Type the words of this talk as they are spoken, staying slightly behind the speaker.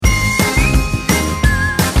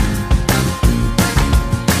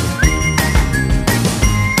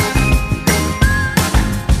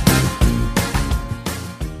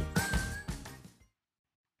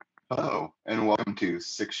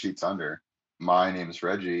Six Sheets Under. My name is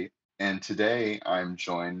Reggie, and today I'm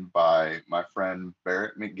joined by my friend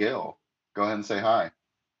Barrett McGill. Go ahead and say hi.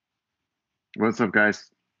 What's up, guys?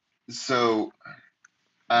 So,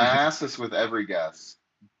 I ask this with every guest,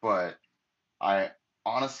 but I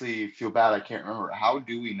honestly feel bad I can't remember. How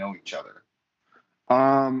do we know each other?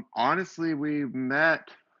 Honestly, we met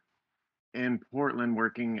in Portland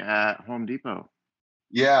working at Home Depot.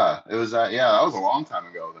 That was a long time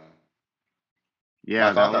ago then. I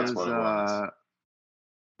Yeah, thought that's what it was.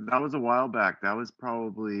 that was a while back. That was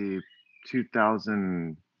probably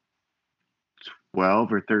 2012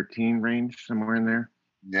 or 13 range, somewhere in there.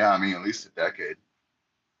 Yeah, I mean at least a decade.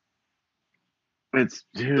 It's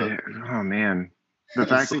So, dude, oh man. The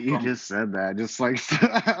fact so that you from just said that, just like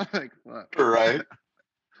like fuck. right.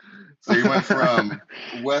 So you went from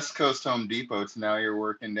West Coast Home Depot to now you're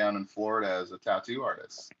working down in Florida as a tattoo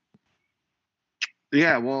artist.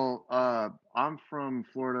 Yeah, well, I'm from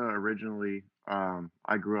Florida originally.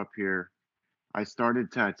 I grew up here. I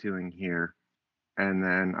started tattooing here, and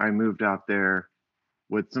then I moved out there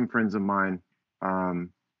with some friends of mine.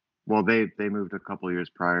 Um, well, they moved a couple years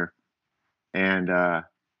prior, and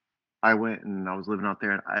I went and I was living out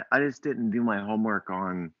there, and I just didn't do my homework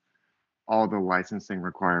on all the licensing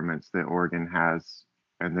requirements that Oregon has,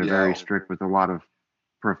 and they're very Yeah, strict with a lot of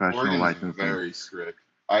professional Oregon's licensing. very strict.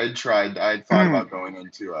 I'd thought about going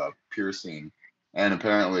into piercing, and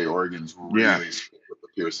apparently Oregon's Yeah, really strict with the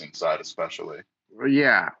piercing side, especially.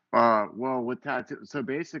 yeah. Well, with tattoo, so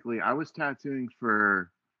basically, I was tattooing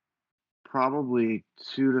for probably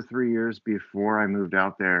 2 to 3 years before I moved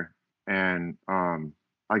out there, and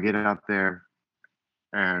I get out there,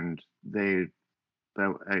 and it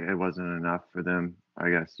wasn't enough for them, I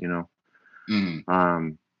guess, you know. Mm,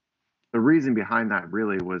 Um, the reason behind that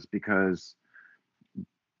really was because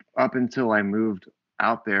up until I moved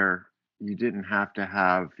out there, you didn't have to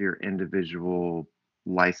have your individual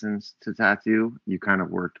license to tattoo. You kind of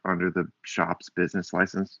worked under the shop's business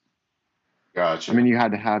license. I mean, gotcha. you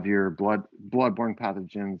had to have your bloodborne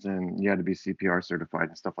pathogens, and you had to be CPR certified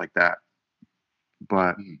and stuff like that.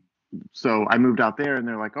 But Mm. so I moved out there, and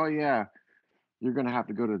they're like, "Oh yeah, you're gonna have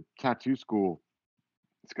to go to tattoo school.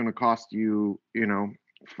 It's gonna cost you,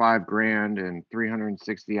 5 grand and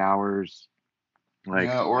 360 hours." Like,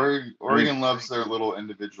 Yeah, I mean, Oregon loves their little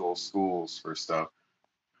individual schools for stuff.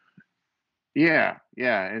 yeah,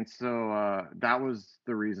 yeah. And so that was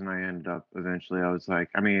the reason I ended up eventually. I was like,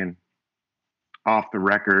 I mean, off the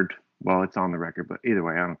record. Well, it's on the record, but either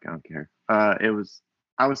way, I don't care. It was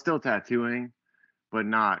I was still tattooing, but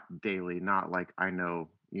not daily, not like I know,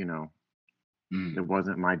 Mm. it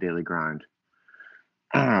wasn't my daily grind,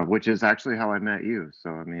 which is actually how I met you. So,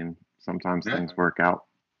 I mean, sometimes Yeah, things work out,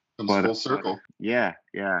 comes but full circle. yeah,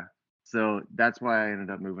 yeah. So that's why I ended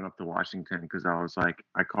up moving up to Washington because I was like,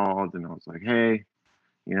 I called and I was like, hey,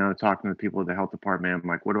 talking to the people at the health department. I'm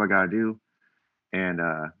like, what do I got to do? And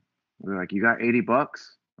they're like, you got 80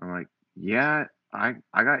 bucks? I'm like, yeah, I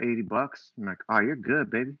got 80 bucks. I'm like, oh, you're good,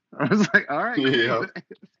 baby. I was like, all right, cool. Yeah.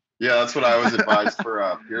 Yeah, that's what I was advised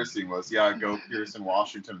for piercing was, yeah, go pierce in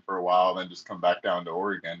Washington for a while, then just come back down to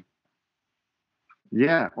Oregon.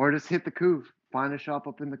 Yeah, or just hit the Couve. Find a shop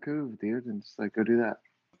up in the Couve, dude, and just like go do that.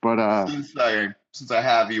 But Since I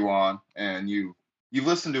have you on and you've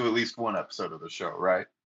listened to at least one episode of the show, right?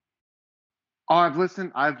 oh, I've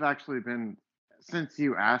listened. I've actually been since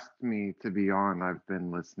you asked me to be on. I've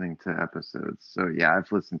been listening to episodes. So yeah,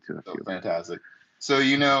 I've listened to a So few. fantastic. So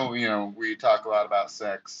we talk a lot about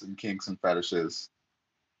sex and kinks and fetishes.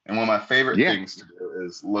 And one of my favorite Yeah, things to do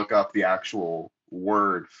is look up the actual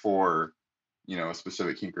word for, a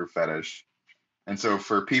specific kink or fetish. And so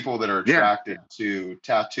for people that are yeah. attracted to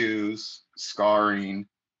tattoos, scarring,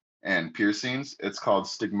 and piercings, it's called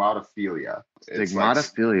stigmatophilia. It's like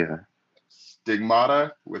Stigmatophilia.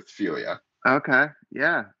 stigmata with philia. Okay,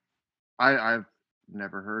 yeah. I've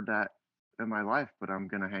never heard that in my life, but I'm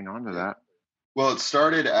gonna hang on to Yeah. that. Well, it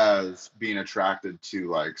started as being attracted to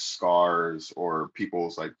like scars or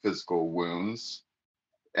people's like physical wounds.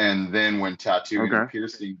 And then when tattooing and Okay.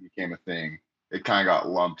 piercing became a thing, it kind of got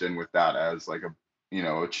lumped in with that as like a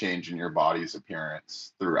change in your body's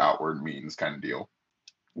appearance through outward means kind of deal.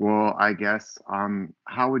 Well, I guess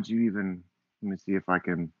how would you even let me see if I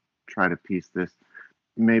can try to piece this.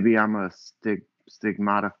 Maybe I'm a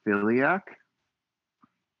stigmatophiliac.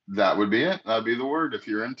 That would be it. That'd be the word if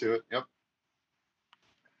you're into it. Yep.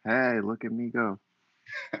 Hey, look at me go.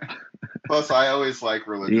 Plus, I always like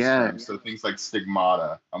religious Yeah. terms. So things like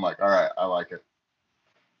stigmata, I'm like, all right, I like it.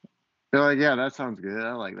 They're like, yeah, that sounds good.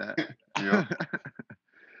 I like that. Yep.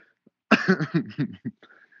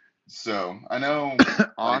 So I know, like,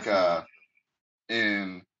 Awesome.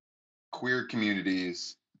 in queer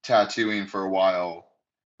communities tattooing for a while,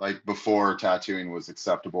 like before tattooing was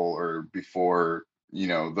acceptable or before,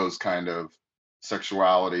 those kind of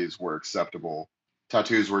sexualities were acceptable.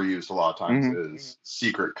 Tattoos were used a lot of times Hmm. as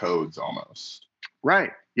secret codes almost.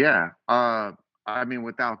 Right. Yeah. I mean,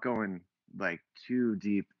 without going like too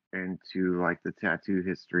deep into like the tattoo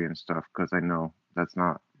history and stuff, because I know that's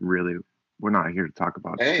not really, we're not here to talk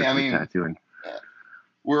about Hey, I strictly mean, tattooing. eh,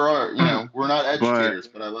 we're not But educators,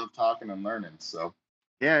 but I love talking and learning. So,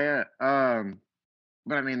 yeah, yeah.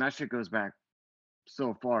 But I mean, that shit goes back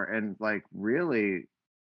so far, and like really,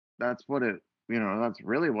 that's what it, that's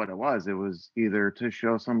really what it was. It was either to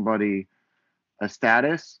show somebody a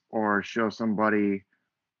status or show somebody,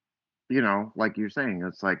 like you're saying,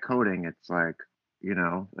 it's like coding. It's like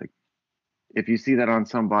if you see that on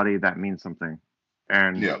somebody, that means something.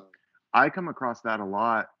 And yeah. I come across that a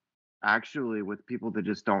lot actually with people that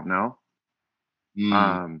just don't know. Mm,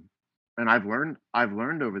 Um, and I've learned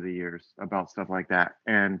over the years about stuff like that.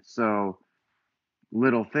 And so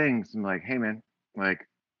little things, I'm like, hey man, like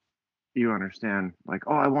you understand, like,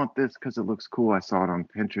 oh, I want this because it looks cool. I saw it on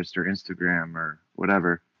Pinterest or Instagram or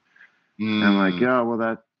whatever. And I'm like, mm, yeah, well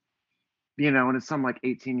that, and it's some like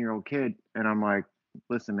 18-year-old kid. And I'm like,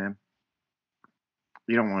 listen, man,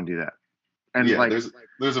 you don't want to do that. And yeah. like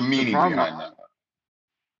There's a the meaning problem, behind that.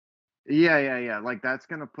 yeah, yeah, yeah. Like that's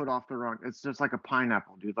gonna put off the wrong. It's just like a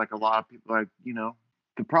pineapple, dude. Like a lot of people, like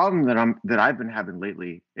the problem that I've been having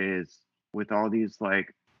lately is with all these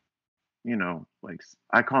like like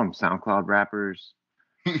I call them SoundCloud rappers,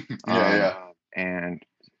 Yeah, yeah. and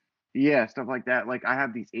yeah, stuff like that. Like I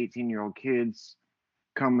have these 18-year-old kids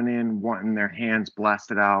coming in wanting their hands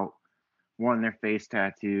blasted out, wanting their face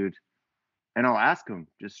tattooed, and I'll ask them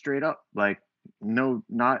just straight up, like, no,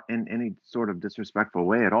 not in any sort of disrespectful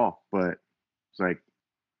way at all, but it's like,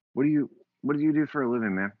 what do you what do you do for a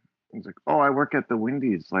living, man? He's like, oh, I work at the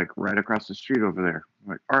Wendy's, like right across the street over there.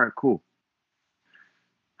 I'm like, all right, cool.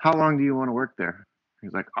 How long do you want to work there?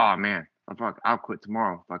 He's like, oh man, fuck, I'll quit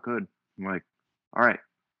tomorrow if I could. I'm like, all right,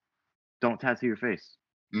 don't tattoo your face.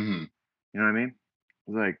 Hmm. You know what I mean?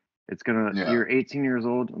 He's like, Yeah. you're 18 years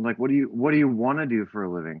old. I'm like, what do you want to do for a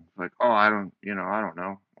living? Like, oh, I don't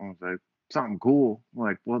know. I was like, something cool. I'm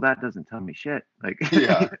like, well, that doesn't tell me shit. Like,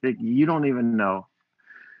 Yeah. like you don't even know.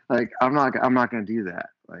 Like, I'm not gonna do that.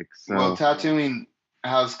 Like, Well, so tattooing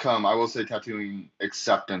has come, I will say tattooing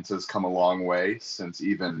acceptance has come a long way since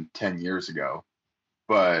even 10 years ago,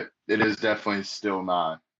 but it is definitely still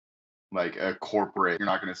not like a corporate. You're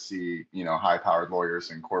not going to see, high powered lawyers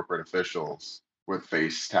and corporate officials with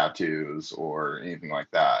face tattoos or anything like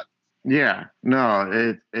that. yeah,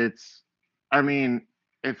 no, it's. I mean,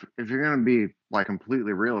 if you're gonna be like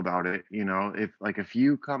completely real about it, if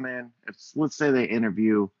you come in, if let's say they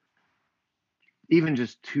interview even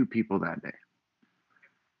just two people that day.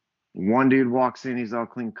 One dude walks in, he's all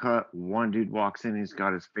clean cut. One dude walks in, he's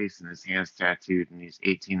got his face and his hands tattooed, and he's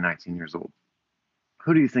 18, 19 years old.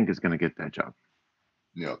 Who do you think is going to get that job?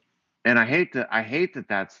 Yep. And I hate that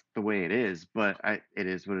that's the way it is, but it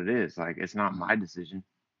is what it is. Like it's not Mhm. my decision.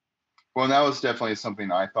 Well, and that was definitely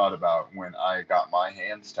something I thought about when I got my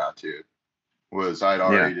hands tattooed. Was I'd Yeah.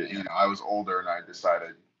 already, I was older and I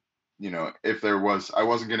decided, if I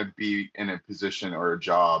wasn't going to be in a position or a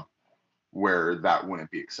job where that wouldn't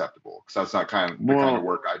be acceptable because that's not the kind of Well,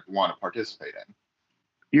 work I'd want to participate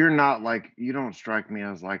you're not like you don't strike me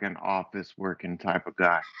as like an office working type of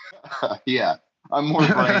guy. in. Yeah,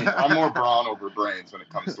 I'm more brawn over brains when it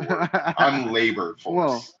comes to work. I'm labor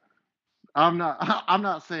Well, force. I'm not. I'm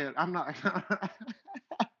not saying. I'm not.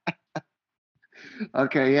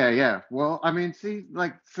 Okay. Yeah. Yeah. Well, I mean, see,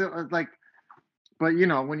 like, so, like, but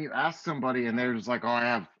when you ask somebody and they're just like, "Oh,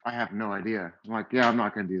 I have no idea," I'm like, "Yeah, I'm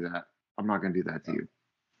not gonna do that. I'm not gonna do that to you."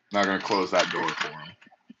 Not going to close that door for them.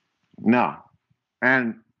 No,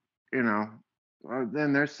 and you know,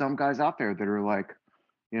 then there's some guys out there that are like,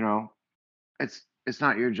 you know, it's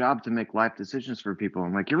not your job to make life decisions for people.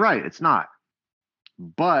 I'm like, you're right, it's not,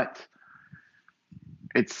 but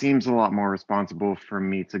it seems a lot more responsible for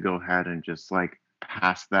me to go ahead and just like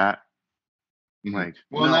pass that. Hmm. Like,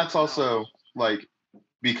 Well, and no, that's also like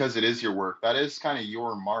because it is your work, that is kind of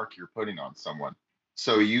your mark you're putting on someone.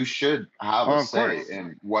 So you should have a oh, of say course,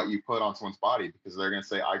 in what you put on someone's body because they're going to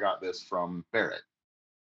say, I got this from Barrett.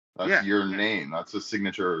 That's yeah, your name. That's a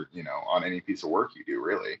signature, on any piece of work you do,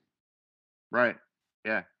 really. right,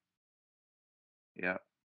 yeah, yeah.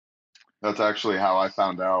 That's actually how I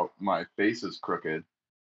found out my face is crooked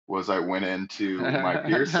was I went into my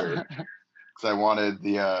piercer because I wanted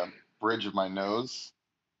the bridge of my nose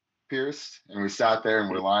pierced, and we sat there and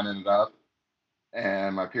we're lining it up.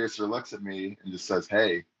 And my piercer looks at me and just says,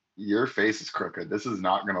 "Hey, your face is crooked. This is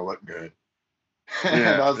not going to look good." And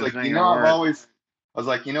Yeah, I was this like, ain't gonna work.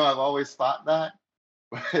 I've always thought that,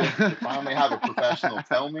 but to finally have a professional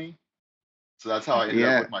tell me. So that's how I ended up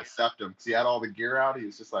Yeah, with my septum. Because he had all the gear out. He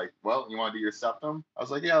was just like, "Well, you want to do your septum?" I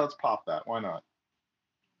was like, "Yeah, let's pop that. Why not?"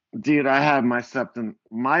 dude, I have my septum.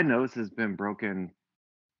 My nose has been broken.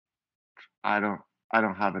 I don't, I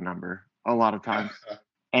don't have a number a lot of times.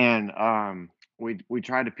 And we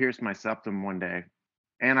tried to pierce my septum one day,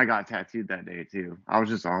 and I got tattooed that day too. I was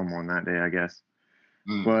just on one that day, I guess.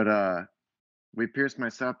 Mm. But we pierced my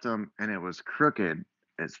septum, and it was crooked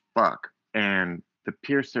as fuck. And the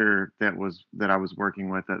piercer that I was working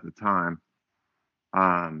with at the time,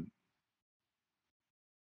 um,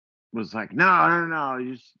 was like, no, no,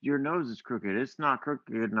 no, your nose is crooked. It's not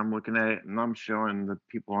crooked. And I'm looking at it, and I'm showing the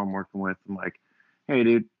people I'm working with. I'm like, hey,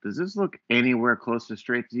 dude, does this look anywhere close to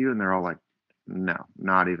straight to you? And they're all like, no,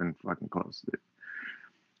 not even fucking close, dude.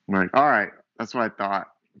 I'm like, all right, that's what I thought.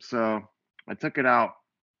 So I took it out,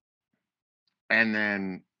 and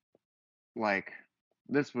then like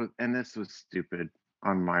this was stupid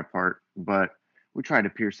on my part, but we tried to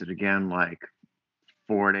pierce it again like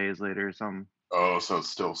 4 days later or something. Oh, so it's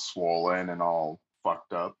still swollen and all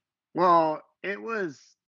fucked up. Well, it was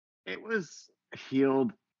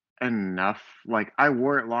healed enough. Like I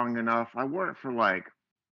wore it long enough. I wore it for like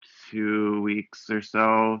 2 weeks or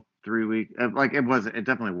so, 3 weeks. Like it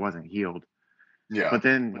definitely wasn't healed. Yeah. But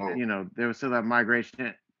then, Oh, there was still that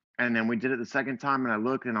migration. And then we did it the second time, and I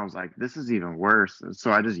looked and I was like, this is even worse. And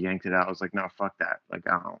so I just yanked it out. I was like, no, fuck that. Like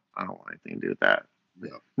I don't want anything to do with that.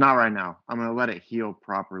 yeah. Not right now. I'm gonna let it heal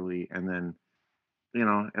properly, and then,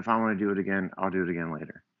 if I want to do it again, I'll do it again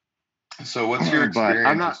later. So what's your But I'm experience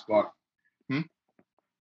with not spot?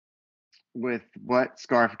 with what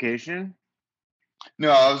scarification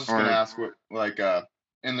No, I was just gonna or ask what, like,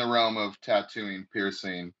 in the realm of tattooing,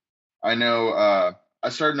 piercing. I know I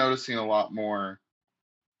started noticing a lot more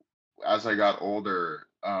as I got older.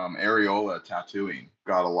 Areola tattooing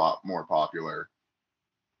got a lot more popular.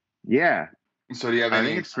 yeah, So do you have I any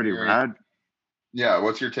think it's pretty experience? rad. Yeah,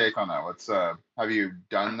 what's your take on that? What's have you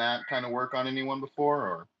done that kind of work on anyone before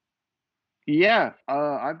or? Yeah,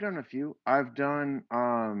 I've done a few. I've done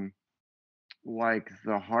like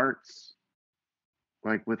the hearts,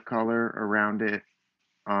 like with color around it.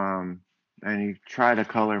 Um, and you try to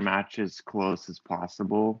color match as close as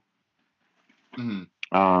possible. Mhm.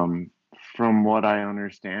 Um, from what I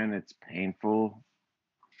understand, it's painful,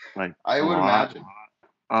 like I a would lot.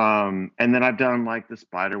 imagine. And then I've done like the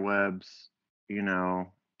spider webs, you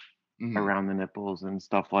know, Mhm. around the nipples and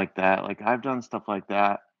stuff like that. Like I've done stuff like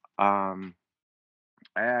that. Um,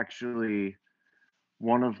 I actually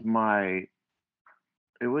one of my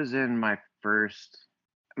it was in my first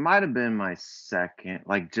it might have been my second,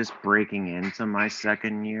 like just breaking into my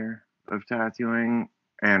second year of tattooing.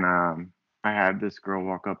 And I had this girl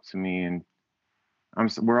walk up to me, and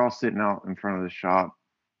we're all sitting out in front of the shop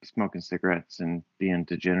smoking cigarettes and being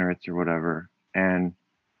degenerates or whatever. And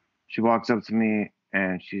she walks up to me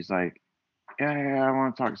and she's like, yeah, yeah, yeah, I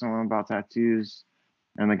want to talk to someone about tattoos.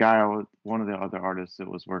 And the guy, one of the other artists that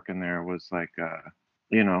was working there, was like,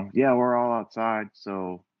 yeah, we're all outside,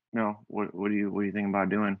 so what do you think about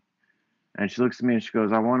doing? And she looks at me and she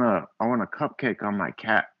goes, I want a cupcake on my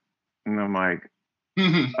cat. And I'm like,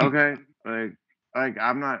 Mhm. okay, like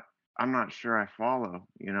I'm not sure I follow,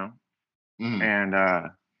 Mhm.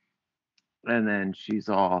 and then she's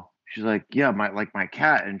like, yeah, my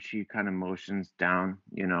cat, and she kind of motions down,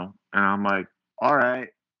 and I'm like, all right,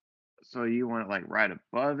 so you want it like right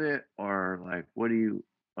above it, or like what do you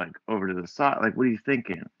like over to the side? Like what are you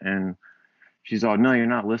thinking? And she's all, no, you're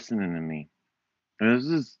not listening to me. And this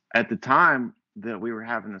is at the time that we were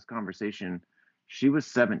having this conversation, she was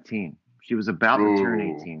 17. She was about to turn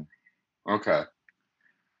Ooh. 18. Okay.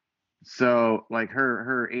 So like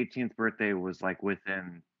her 18th birthday was like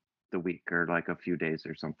within the week or like a few days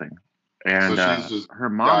or something. So And she's just her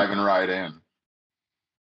mom, diving right in.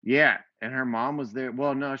 yeah, and her mom was there.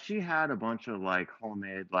 Well, no, she had a bunch of like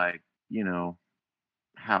homemade, like, you know,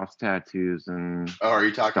 house tattoos and Oh, are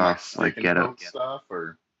you talking like stuff, stick like and get up. poke stuff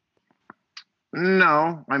or?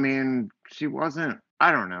 No, I mean, she wasn't,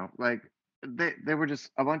 I don't know, like they were just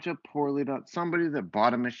a bunch of poorly done, somebody that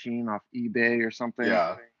bought a machine off eBay or something,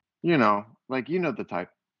 Yeah. like the type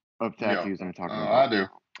of Yeah. tattoos I'm talking I about. do.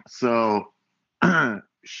 So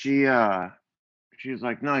she she was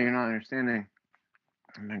like, no, you're not understanding.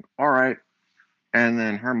 I'm like, all right. And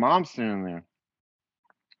then her mom's sitting there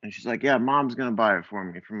and she's like, yeah, mom's gonna buy it for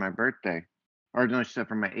me for my birthday. Or no, she said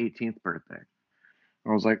for my 18th birthday. I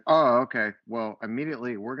was like, oh, okay. Well,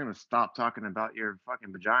 immediately we're gonna stop talking about your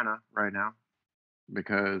fucking vagina right now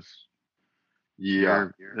because Yeah.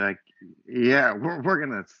 you're like, yeah, we're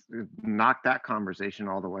gonna knock that conversation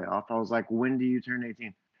all the way off. I was like, when do you turn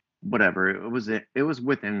 18? Whatever. It was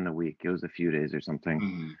within the week. It was a few days or something.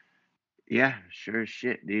 Mhm. Yeah, sure as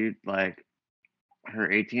shit, dude. Like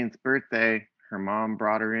her 18th birthday, her mom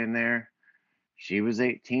brought her in there. She was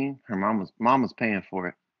 18. Her mom was paying for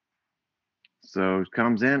it. So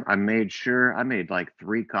comes in. I made like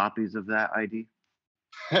 3 copies of that ID.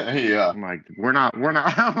 Yeah. I'm like, we're not.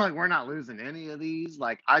 I'm like, we're not losing any of these.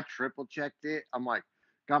 Like, I triple checked it. I'm like,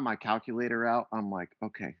 got my calculator out. I'm like,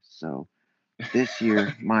 okay, so this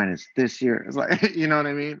year minus this year. It's like, you know what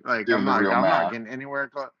I mean? Like, Doing the real I'm not math. getting anywhere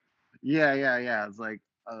close. Yeah, yeah, yeah. It's like,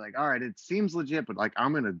 I was like, all right, it seems legit, but like,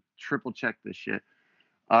 I'm gonna triple check this shit.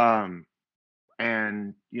 Um,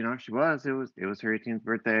 and it was her 18th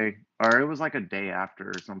birthday, or it was like a day after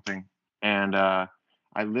or something. And I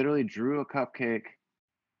literally drew a cupcake,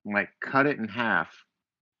 like cut it in half,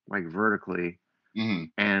 like vertically,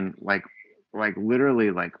 Mhm. and like literally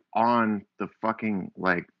like on the fucking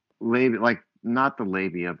like labia, like not the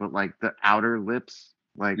labia, but like the outer lips,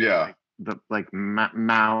 Yeah. like the like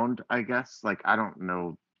mound, I guess. Like I don't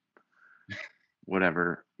know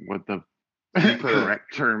whatever what the So you put a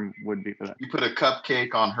correct term would be for that. you put a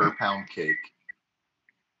cupcake on her pound cake.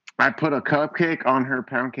 I put a cupcake on her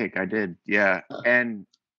pound cake. I did, yeah. And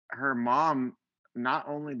her mom, not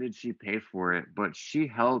only did she pay for it, but she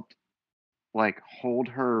helped like hold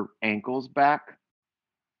her ankles back.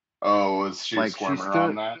 Oh, was she a Like she squirmer on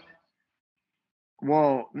stood. that?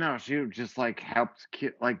 Well, no, she just like helped.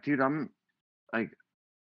 Like, dude, I'm like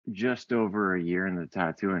just over a year in the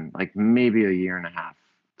tattooing, like maybe a year and a half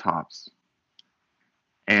tops,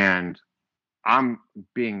 and I'm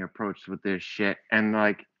being approached with this shit, and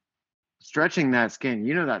like stretching that skin.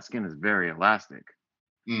 You know that skin is very elastic.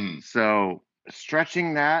 Mm. So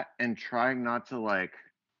stretching that and trying to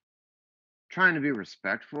be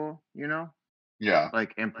respectful, Yeah.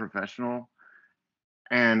 like and professional,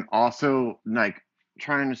 and also like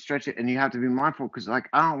trying to stretch it. And you have to be mindful because like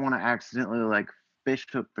I don't want to accidentally like fish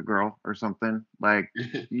hook the girl or something. Like,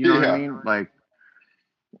 you know what I Yeah. mean? Like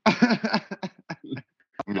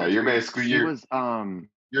Yeah. You're basically she was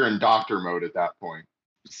you're in doctor mode at that point.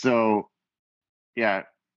 so yeah,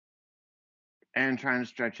 and trying to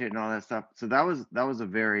stretch it and all that stuff. So that was a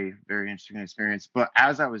very, very interesting experience. But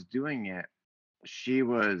as I was doing it, she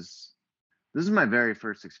was this is my very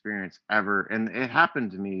first experience ever, and it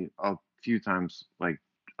happened to me a few times like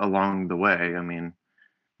along the way. I mean,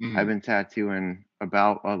 I've Mhm. been tattooing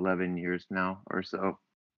about 11 years now or so.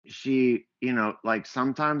 She, like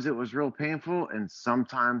sometimes it was real painful and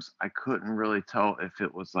sometimes I couldn't really tell if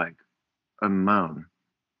it was like a moan.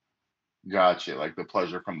 Gotcha. Like the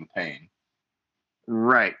pleasure from the pain.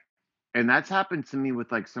 Right. And that's happened to me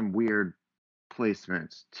with like some weird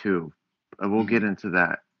placements too. We'll get Mhm. into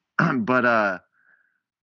that. But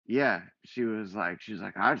yeah, she's like,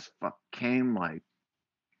 I just came like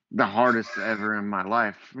the hardest ever in my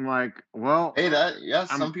life. I'm like, well, Hey, that yeah.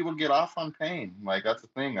 I'm Some people get off on pain. Like that's the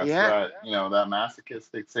thing. That's yeah. that that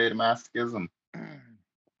masochistic sadomasochism.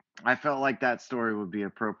 I felt like that story would be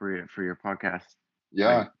appropriate for your podcast, like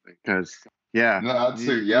Yeah. because yeah, No, that's it.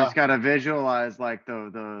 you Yeah. just gotta visualize like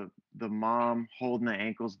the mom holding the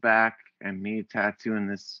ankles back and me tattooing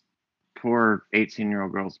this poor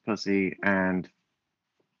 18-year-old girl's pussy and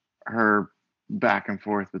her back and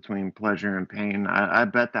forth between pleasure and pain. I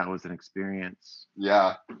bet that was an experience.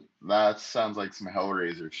 Yeah. That sounds like some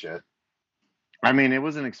Hellraiser shit. I mean, it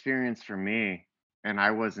was an experience for me, and I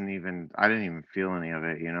didn't even feel any of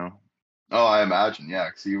it. Oh, I imagine. Yeah,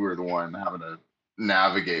 because you were the one having to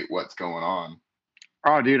navigate what's going on.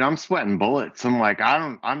 Oh, dude, I'm sweating bullets. I'm like,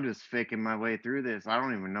 I'm just faking my way through this. I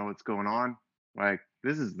don't even know what's going on. Like,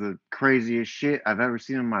 this is the craziest shit I've ever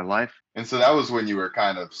seen in my life. And so that was when you were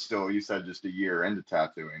kind of still, you said just a year into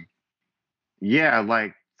tattooing. Yeah,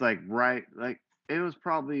 right, like it was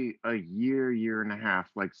probably a year and a half,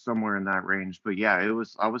 like somewhere in that range. But yeah,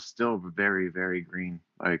 I was still very, very green.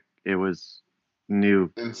 Like it was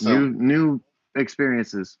new, And so new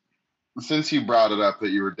experiences. since you brought it up that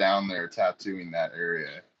you were down there tattooing that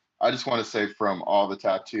area, I just want to say from all the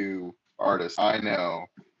tattoo artists I know,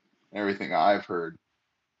 everything I've heard,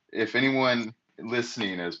 if anyone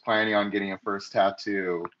listening is planning on getting a first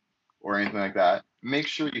tattoo or anything like that, make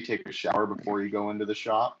sure you take a shower before you go into the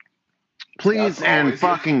shop. That's Please and always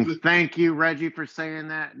fucking thank you, Reggie, for saying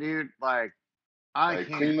that, dude. Like I like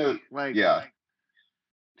can't clean the like yeah.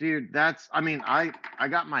 dude, I mean, I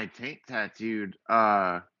got my taint tattooed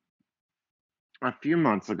a few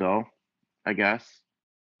months ago, I guess.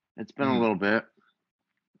 It's been a Mhm, little bit,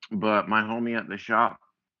 but my homie at the shop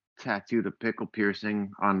tattooed a pickle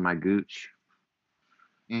piercing on my gooch.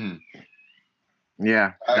 mhm.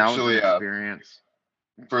 Yeah, that was an Actually, experience.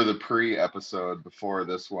 for the pre-episode before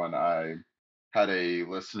this one, I had a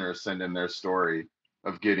listener send in their story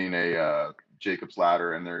of getting a Jacob's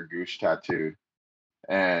ladder and their gooch tattooed,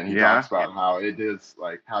 and he talks Yeah. about how it is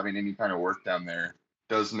like having any kind of work down there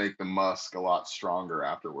does make the musk a lot stronger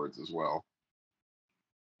afterwards as well.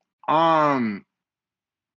 Um,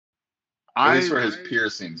 At least I for his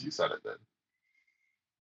piercings, you said it did.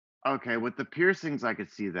 okay, with the piercings I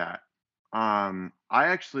could see that. I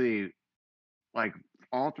actually like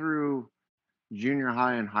all through junior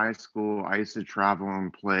high and high school, I used to travel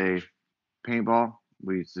and play paintball.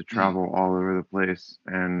 We used to Mhm, travel all over the place,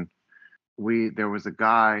 and we there was a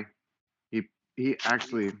guy. He he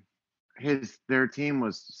actually his their team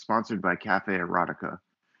was sponsored by Cafe Erotica,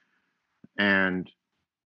 and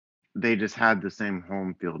they just had the same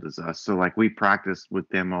home field as us. So like we practiced with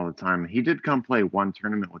them all the time. He did come play one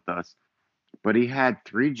tournament with us, but he had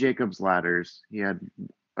three Jacob's ladders. He had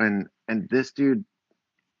and this dude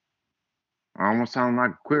I almost sound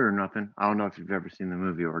like queer or nothing. I don't know if you've ever seen the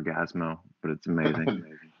movie Orgasmo, but it's amazing.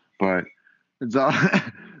 But it's all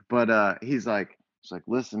but he's like,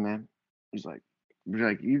 listen, man. He's like,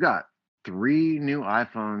 you got three new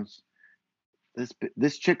iPhones.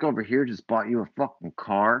 This chick over here just bought you a fucking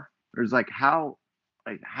car. There's how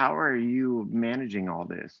are you managing all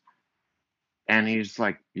this? And he's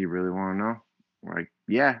like, you really want to know? We're like,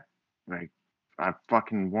 yeah. Like, I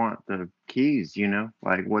fucking want the keys,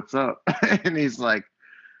 Like, what's up? And he's like,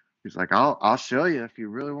 I'll show you if you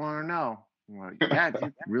really want to know. I'm like, yeah,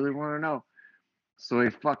 dude, really want to know. So he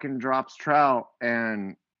fucking drops trout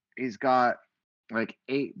and he's got like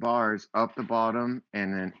 8 bars up the bottom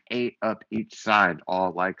and then 8 up each side,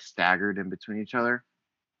 all like staggered in between each other.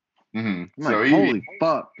 mhm. I'm like, So he holy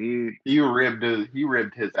fuck, dude. he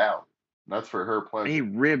ribbed his out. That's for her He pleasure.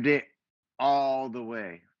 ribbed it all the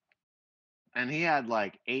way. And he had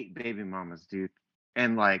like 8 baby mamas, dude.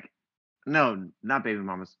 And like, no, not baby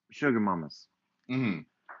mamas, sugar mamas. Mhm.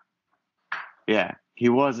 Yeah. He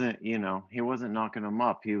wasn't knocking them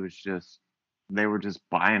up. They were just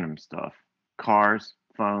buying him stuff, cars,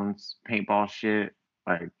 phones, paintball shit,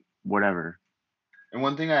 like whatever. And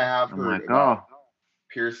one thing I have I'm heard like, about oh,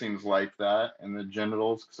 piercings like that in the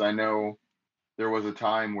genitals, because I know there was a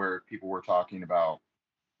time where people were talking about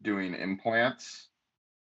doing implants,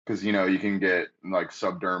 because you can get like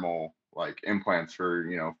subdermal like implants for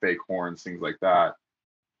fake horns, things like that.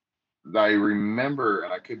 I remember,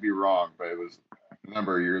 and I could be wrong, but it was a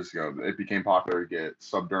number of years ago. It became popular to get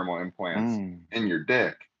subdermal implants mm, in your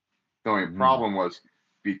dick. The only mm. problem was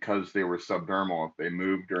because they were subdermal, if they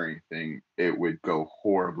moved or anything, it would go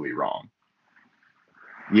horribly wrong.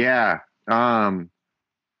 Yeah. Um,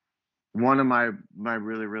 one of my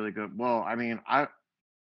really, really good, well, I mean, I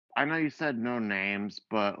know you said no names,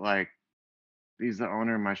 but like he's the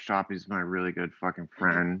owner of my shop. He's my really good fucking Mhm.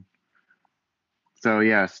 friend. So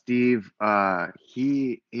yeah, Steve,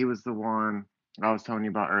 he was the one I was telling you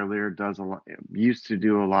about earlier, does a lot used to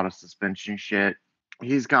do a lot of suspension shit.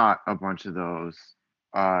 He's got a bunch of those.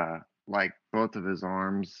 Like both of his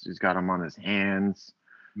arms, he's got them on his hands.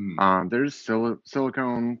 Mhm. There's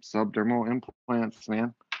silicone subdermal implants,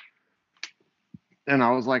 man. And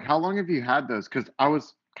I was like, how long have you had those? Because I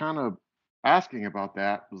was kind of asking about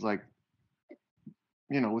that. It was like,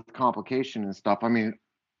 with complication and stuff. I mean,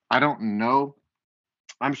 I don't know.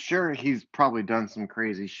 I'm sure he's probably done some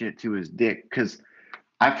crazy shit to his dick because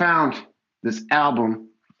I found this album,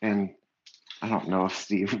 and I don't know if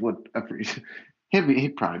Steve would appreciate.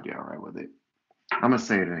 He'd probably be all right with it. I'm gonna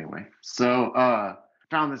say it anyway. So,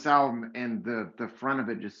 found this album, and the front of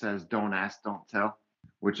it just says "Don't ask, don't tell,"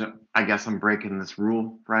 which I guess I'm breaking this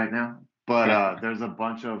rule right now. But there's a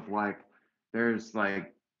bunch of there's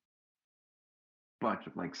like bunch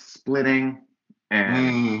of like splitting and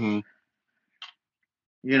Mhm.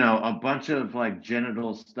 a bunch of like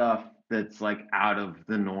genital stuff that's like out of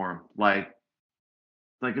the norm. Like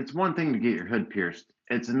it's one thing to get your hood pierced.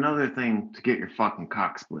 It's another thing to get your fucking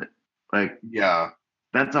cock split. Like Yeah,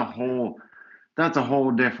 that's a whole that's a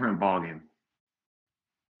whole different ballgame.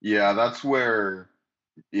 yeah, that's where,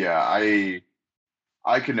 yeah,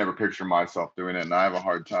 I could never picture myself doing it, and I have a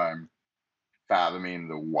hard time fathoming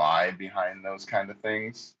the why behind those kind of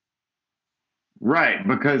things. Right,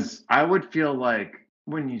 because I would feel like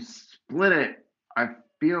when you split it, I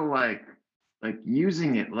feel like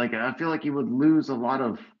using it, like I feel like you would lose a lot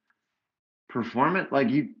of performance. Like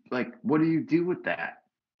what do you do with that?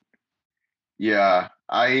 Yeah,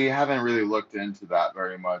 I haven't really looked into that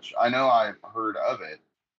very much. I know I've heard of it,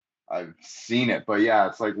 I've seen it, but yeah,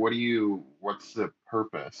 it's like, what's the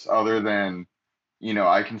purpose other than,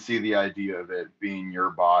 I can see the idea of it being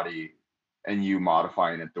your body and you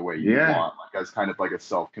modifying it the way you Yeah. want, like as kind of like a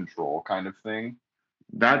self-control kind of thing.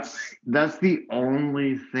 That's the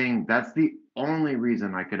only thing. That's the only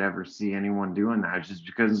reason I could ever see anyone doing that. Is just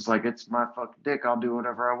because it's like it's my fucking dick. I'll do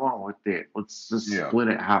whatever I want with it. Let's just Yeah. split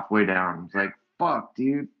it halfway down. It's like fuck,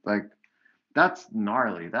 dude. Like that's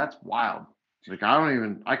gnarly. That's wild. Like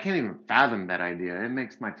I can't even fathom that idea. It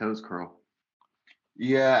makes my toes curl.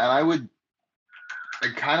 Yeah, and I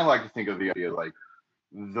kind of like to think of the idea like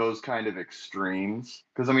those kind of extremes,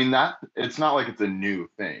 because I mean that it's not like it's a new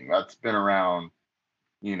thing. That's been around,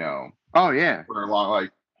 you know, Oh yeah, for a long,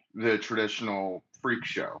 like the traditional freak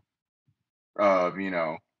show of,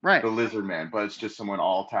 right. the lizard man, but it's just someone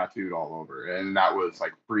all tattooed all over, and that was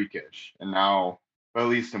like freakish. And now, at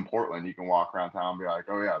least in Portland, you can walk around town and be like,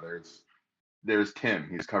 oh yeah, there's Tim.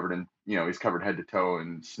 He's covered in, he's covered head to toe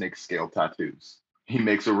in snake scale tattoos. He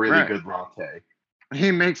makes a really Right. good latte.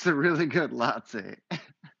 He makes a really good latte.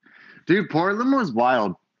 Dude, Portland was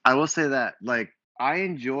wild. I will say that. Like, I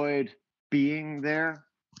enjoyed being there.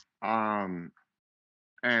 Um,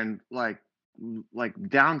 and like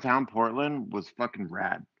downtown Portland was fucking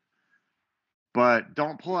rad. But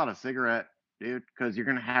don't pull out a cigarette, dude, because you're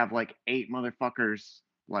gonna have like 8 motherfuckers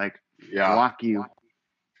like Yeah. block you.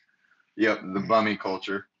 Yep. The bummy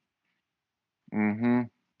culture. Mm-hmm.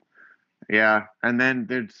 Yeah. And then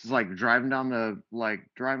there's like driving down the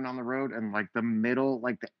road and like the middle,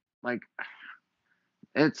 like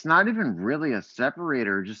it's not even really a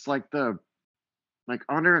separator, just like the like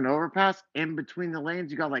under an overpass in between the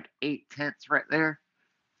lanes, you got like 8 tents right there.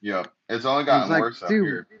 Yep. It's only And it's gotten like, worse up dude,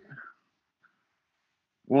 here.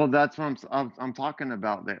 well, that's what I'm talking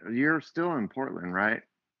about. That you're still in Portland, right?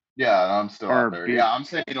 Yeah, and I'm still out Or there. be Yeah, I'm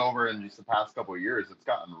saying over in just the past couple of years, it's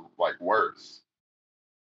gotten like worse.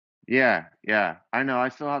 Yeah, yeah. I know. I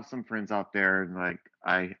still have some friends out there, and like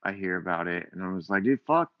I hear about it, and I was like, dude,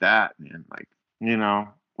 fuck that, man. Like,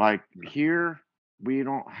 like here we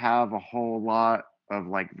don't have a whole lot of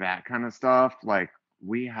like that kind of stuff. Like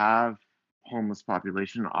we have homeless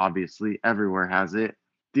population, obviously, everywhere has it.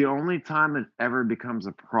 The only time it ever becomes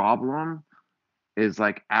a problem is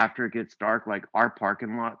like after it gets dark. Like our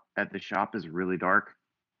parking lot at the shop is really dark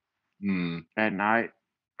Hmm. at night,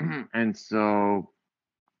 and so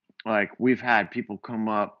like we've had people come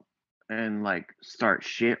up and like start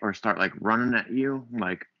shit or start like running at you.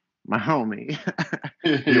 Like my homie,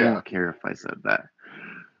 you Yeah. won't care if I said that.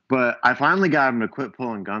 But I finally got him to quit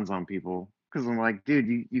pulling guns on people because I'm like,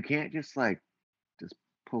 dude, you can't just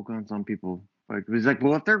pull guns on people. Like he's like,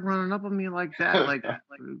 well, if they're running up on me like that, like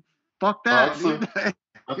fuck that, That's dude.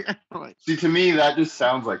 Like, see, to me that just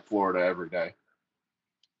sounds like Florida every day.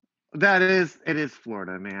 it is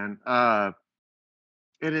Florida, man.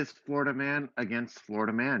 It is Florida man against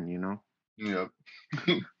Florida man, Yep.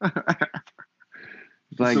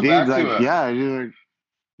 Like, So dude, back to like, yeah, dude,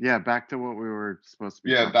 yeah, back to what we were supposed to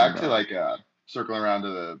be yeah, talking back to about. like circling around to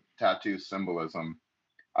the tattoo symbolism.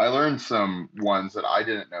 I learned some ones that I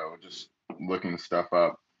didn't know just looking stuff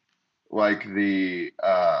up, like the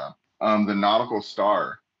nautical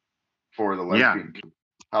star for the Yeah. lesbian,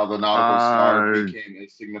 how the nautical star Uh, became a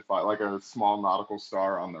signify like a small nautical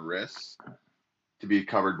star on the wrist to be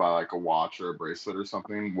covered by like a watch or a bracelet or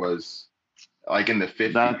something was like in the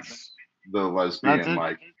 50s. that's The that's lesbian it.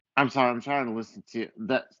 like I'm sorry, I'm trying to listen to you.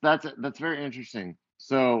 That's very interesting.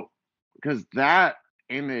 So, because that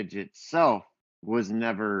image itself was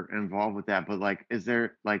never involved with that, but like, is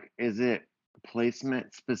it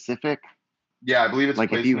placement specific? yeah, I believe it's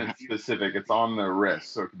Like, if you, placement specific. It's on the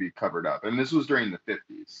wrist, so it could be covered up. And this was during the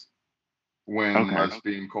 50s when okay,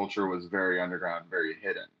 lesbian culture was very underground, very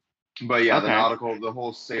hidden. But yeah, okay, the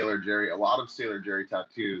whole Sailor Jerry, a lot of Sailor Jerry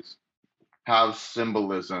tattoos have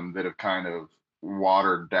symbolism that have kind of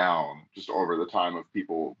watered down just over the time of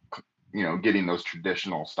people, getting those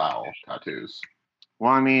traditional style tattoos.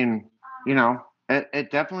 well, I mean, it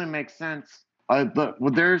definitely makes sense. But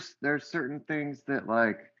well, there's certain things that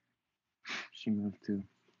like she moved to.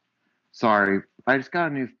 Sorry, I just got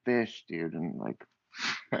a new fish, dude, and like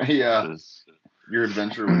Yeah, just your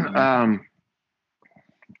adventure with me.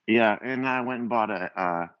 yeah, and I went and bought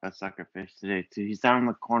a sucker fish today too. He's down in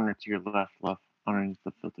the corner to your left, underneath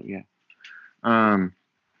the filter. Yeah. Um,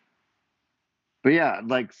 but yeah,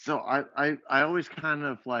 like so I always kind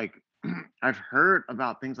of like I've heard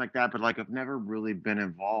about things like that, but like I've never really been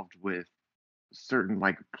involved with certain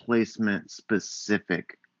like placement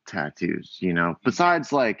specific tattoos,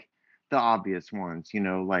 besides like the obvious ones,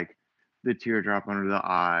 like the teardrop under the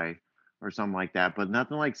eye or something like that, but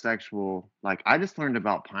nothing like sexual. Like I just learned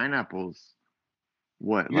about pineapples.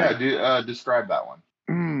 What, Yeah, like describe that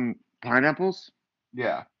one. pineapples?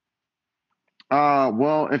 Yeah.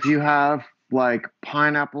 Well, if you have like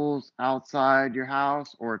pineapples outside your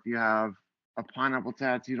house, or if you have a pineapple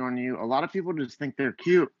tattooed on you, a lot of people just think they're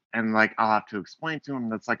cute, and like I'll have to explain to them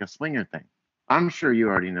that's like a swinger thing. I'm sure you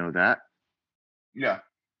already know that. Yeah.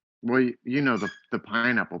 Well, you know the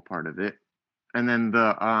pineapple part of it, and then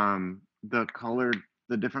the colored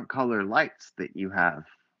the different color lights that you have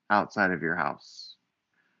outside of your house.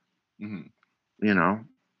 Hmm. You know,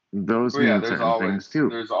 those Well, yeah, mean certain things too.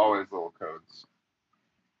 there's always little codes.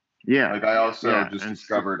 Yeah, Like I also yeah, just and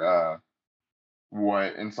discovered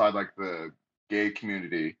what inside like the gay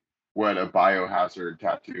community what a biohazard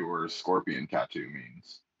tattoo or a scorpion tattoo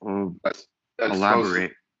means. oh, That's that's supposed to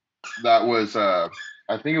elaborate. that was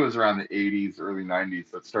I think it was around the 80s, early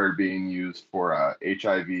 90s that started being used for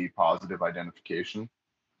HIV positive identification.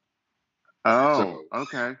 Oh, So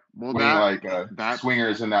okay. Well, when like that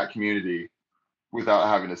swingers in that community without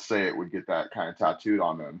having to say it would get that kind of tattooed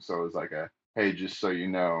on them. So it was like a hey, just so you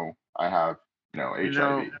know, I have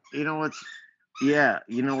HIV. you know what's yeah,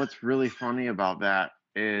 you know what's really funny about that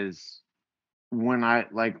is when I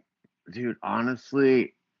like, dude,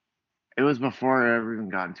 honestly, it was before I ever even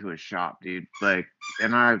got into a shop, dude. Like,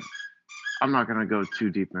 and I'm not gonna go too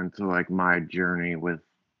deep into like my journey with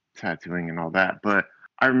tattooing and all that, but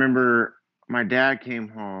I remember my dad came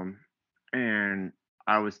home and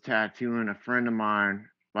I was tattooing a friend of mine.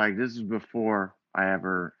 Like this is before I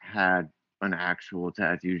ever had an actual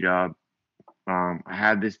tattoo job. I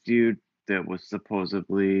had this dude that was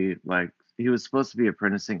supposedly like he was supposed to be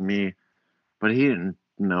apprenticing me, but he didn't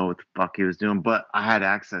know what the fuck he was doing. But I had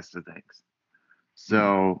access to things, Mhm.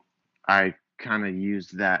 so I kind of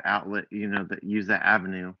used that outlet, that use that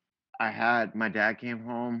avenue. I had my dad came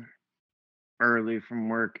home early from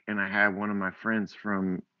work, and I had one of my friends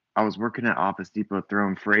from I was working at Office Depot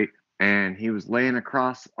throwing freight, and he was laying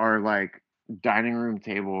across our like dining room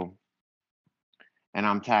table, and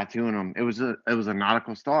I'm tattooing him. It was a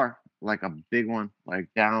nautical star, like a big one, like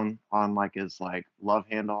down on like his like love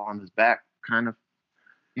handle on his back, kind of.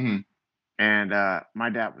 Mhm. And my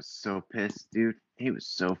dad was so pissed, dude. He was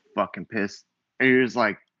so fucking pissed. And he was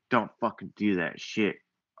like, "Don't fucking do that shit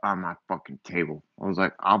on my fucking table." I was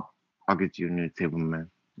like, "I'll get you a new table, man."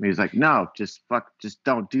 He was like, "No, just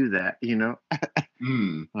don't do that," you know.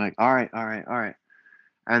 Mm. I'm like, all right, all right, all right.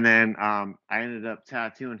 And then I ended up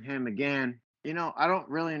tattooing him again. I don't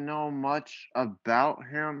really know much about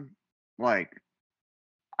him. Like,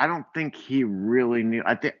 I don't think he really knew.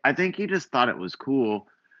 I think he just thought it was cool.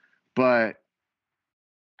 But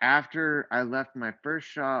after I left my first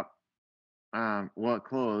shop, well, it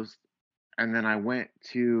closed, and then I went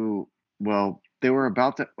to well, they were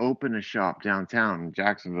about to open a shop downtown in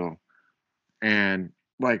Jacksonville, and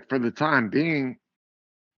like for the time being,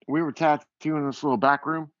 we were tattooing this little back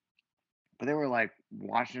room, but they were like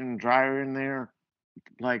washing and dryer in there.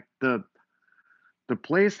 Like the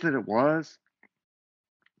place that it was,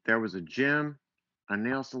 there was a gym, a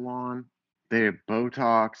nail salon, they had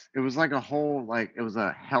Botox. It was like a whole like it was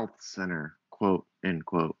a health center, quote end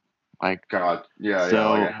quote. Like God, yeah, yeah,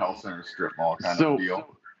 like a so health center strip mall kind of a so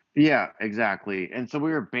deal. yeah, exactly. And so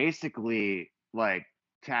we were basically like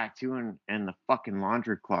tattooing in the fucking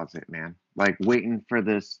laundry closet, man. Like waiting for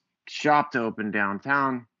this shop to open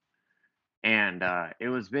downtown. And it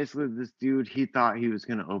was basically this dude, he thought he was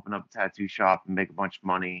gonna open up a tattoo shop and make a bunch of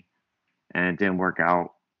money, and it didn't work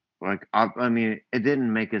out. Like I mean, it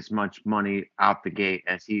didn't make as much money out the gate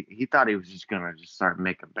as he thought he was just gonna just start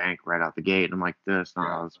making bank right out the gate. And I'm like, that's not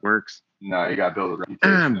Yeah. how this works. No, you gotta build a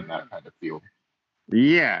reputation in that kind of field.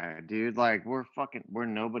 Yeah, dude, like we're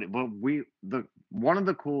nobody. But the one of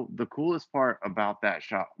the coolest part about that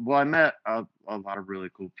shop. Well, I met a lot of really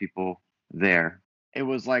cool people there. It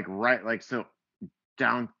was like right like so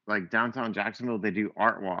downtown Jacksonville, they do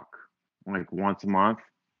art walk like once a month,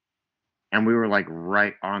 and we were like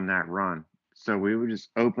right on that run. So we would just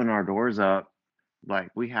open our doors up, like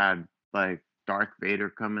we had like Darth Vader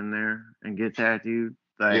come in there and get tattooed.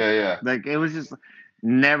 Like Yeah, yeah. like it was just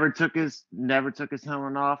never took his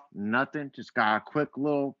helmet off, nothing. Just got a quick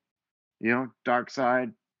little, dark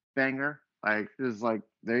side banger. Like it was like,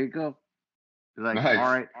 there you go. Like, all Nice.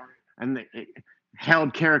 right. And it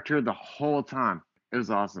held character the whole time. It was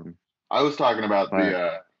awesome. I was talking about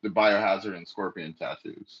But the biohazard and scorpion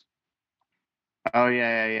tattoos. oh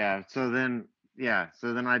yeah. So then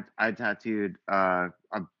I tattooed a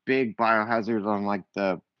big biohazard on like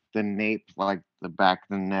the nape, like the back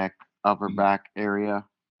of the neck, upper Mhm. back area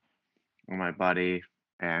on my body,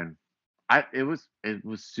 and it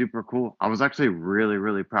was super cool. I was actually really,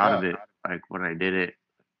 really proud of Yeah. it, like when I did it.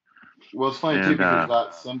 Well, it's funny too And because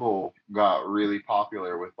that symbol got really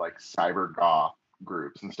popular with like cyber goth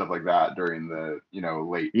groups and stuff like that during the,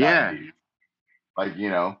 late yeah, 90s. Like,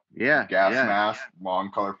 yeah, gas yeah. mask,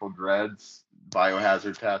 long colorful dreads,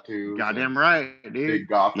 biohazard tattoos, and Goddamn right, dude. big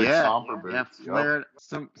gothic Yeah, stomper yeah. boots.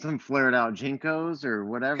 Yep. Some flared out jinkos or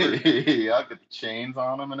whatever. Yeah, get the chains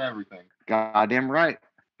on them and everything. Goddamn right.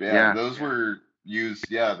 Yeah, Yeah. those were used.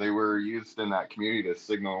 Yeah, they were used in that community to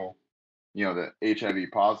signal, the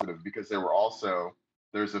HIV positive because they were also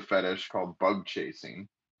there's a fetish called bug chasing,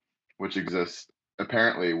 which exists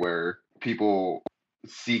apparently where people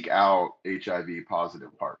seek out HIV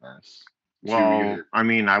positive partners to Well, either. I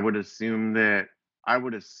mean, I would assume that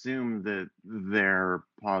they're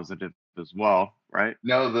positive as well, right?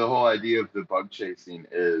 No, the whole idea of the bug chasing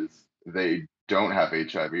is they don't have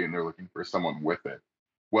HIV and they're looking for someone with it.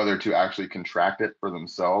 Whether to actually contract it for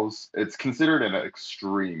themselves, it's considered an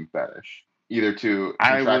extreme fetish, either to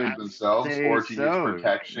I contract it would themselves say or to use so,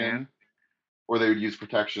 protection, man. or they would use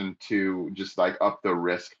protection to just like up the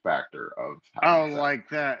risk factor of having Oh, sex. like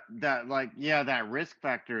that like yeah, that risk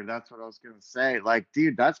factor. That's what I was gonna say. Like,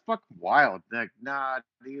 dude, that's fucking wild. Like, nah,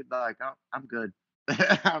 dude, like I'm good.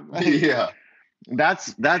 I'm like, Yeah.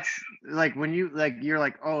 that's like when you like you're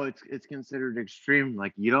like, oh, it's considered extreme.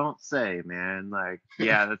 Like, you don't say, man. Like,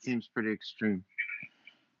 yeah, that seems pretty extreme.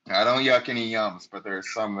 I don't yuck any yums, but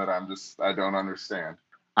there's some that I don't understand.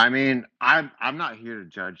 I mean, I'm not here to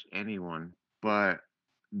judge anyone, but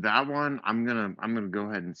that one I'm gonna go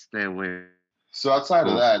ahead and stay away. So outside of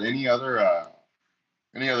Cool. that, any other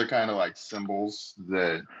kind of like symbols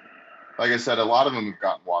that, like I said, a lot of them have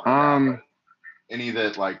gotten watered down, but Um, any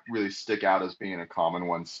that like really stick out as being a common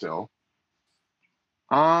one still?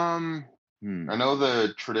 um, hmm. I know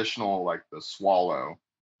the traditional, like the swallow,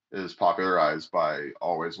 is popularized by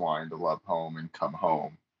always wanting to love home and come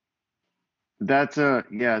home. That's a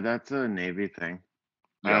Navy thing.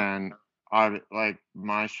 Yep. And I like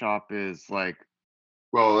my shop is like,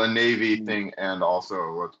 Well, a Navy thing, and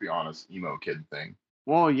also, let's be honest, emo kid thing.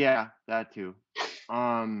 well, yeah, that too.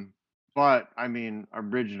 But I mean,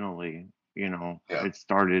 originally, Yeah. it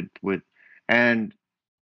started with, and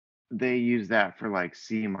they use that for like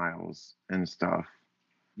sea miles and stuff.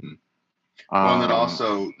 Hmm. Well, and then Um,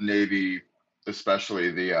 also Navy,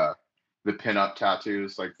 especially the pinup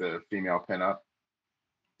tattoos, like the female pinup.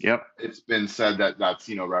 yep. It's been said that that's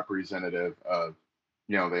representative of,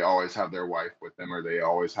 they always have their wife with them or they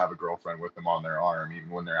always have a girlfriend with them on their arm even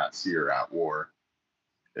when they're at sea or at war.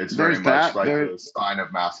 It's very There's much that. like a sign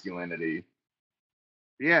of masculinity.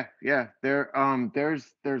 Yeah. There's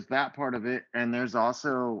that part of it, and there's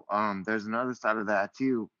also there's another side of that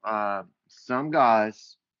too. Some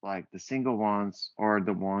guys, like the single ones or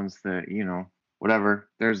the ones that, whatever,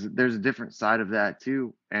 there's a different side of that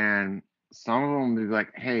too. And some of them be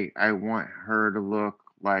like, hey, I want her to look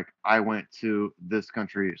like I went to this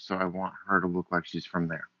country, so I want her to look like she's from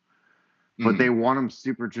there. But they Hmm. want them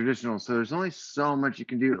super traditional, so there's only so much you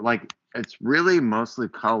can do. Like, it's really mostly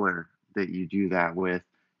color that you do that with,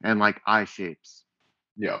 and like eye shapes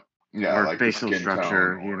Yeah. Yeah, or like the facial skin tone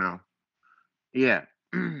structure, or Yeah.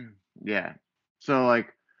 Yeah. So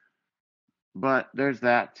like, but there's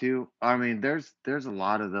that too. I mean, there's a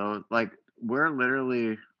lot of those. Like, we're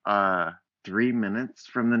literally 3 minutes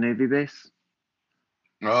from the Navy base.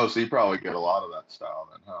 oh, so you probably get a lot of that style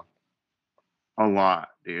then, huh? A lot,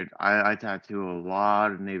 dude. I tattoo a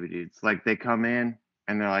lot of Navy dudes. Like, they come in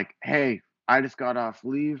and they're like, hey, I just got off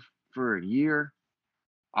leave for a year.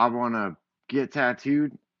 I want to get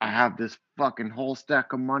tattooed. I have this fucking whole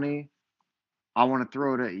stack of money. I want to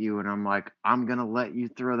throw it at you. And I'm like, I'm going to let you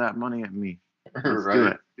throw that money at me. Let's do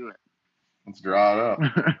Right. it. Let's draw it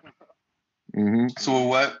up. hmm So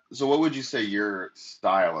what would you say your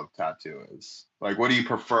style of tattoo is? Like what do you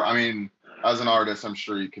prefer? I mean, as an artist, I'm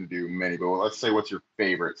sure you can do many, but let's say what's your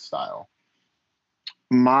favorite style?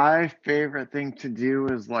 My favorite thing to do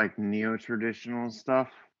is like neo-traditional stuff.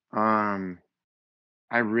 Um,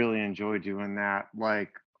 I really enjoy doing that.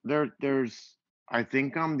 Like, there's I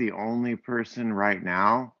think I'm the only person right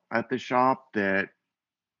now at the shop that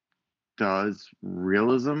does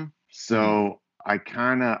realism. Hmm. So I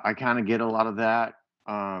kind of get a lot of that.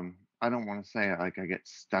 I don't want to say like I get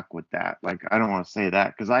stuck with that. Like, I don't want to say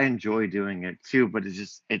that because I enjoy doing it too, but it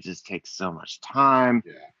just takes so much time,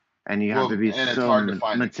 Yeah. and you have to Well, be and it's so hard to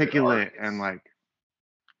find a good meticulous and artist. like.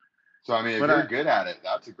 So I mean, if But you're good at it,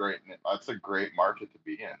 that's a great market to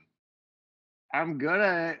be in. I'm good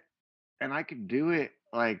at it, and I could do it.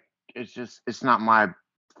 Like, it's not my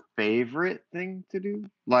favorite thing to do.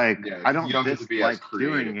 Like, Yeah, I because you don't don't get to be as dislike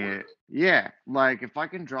creative doing with it. it. Yeah, like if I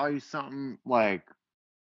can draw you something like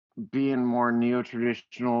being more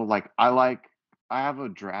neo-traditional, I have a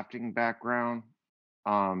drafting background.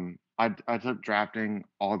 I took drafting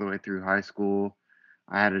all the way through high school.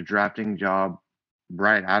 I had a drafting job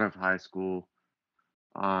right out of high school.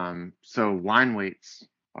 So line weights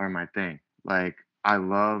are my thing. Like I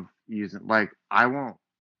love using I won't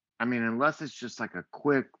I mean unless it's just like a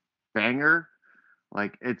quick banger,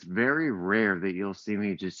 like it's very rare that you'll see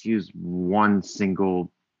me just use one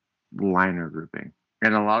single liner grouping.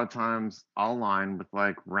 And a lot of times I'll line with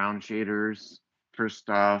like round shaders for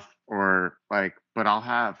stuff or but I'll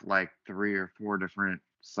have like 3 or 4 different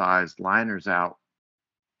sized liners out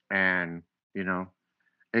and you know,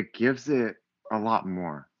 it gives it a lot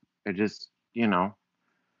more. It just,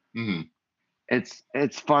 Hmm.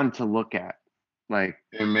 it's fun to look at. Like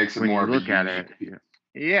It makes it when more you of a look at unique it, piece.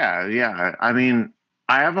 yeah, yeah. I mean,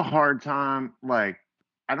 I have a hard time. I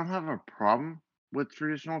don't have a problem with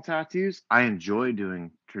traditional tattoos. I enjoy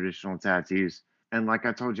doing traditional tattoos, and like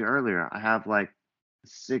I told you earlier, I have like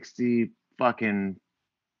 60 fucking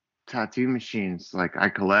tattoo machines. Like I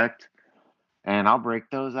collect, and I'll break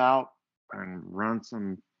those out and run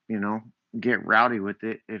some, you know, get rowdy with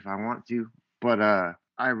it if I want to. But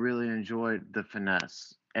I really enjoyed the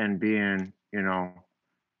finesse and being,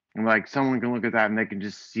 like someone can look at that and they can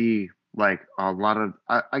just see like a lot of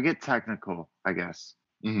I get technical, I guess.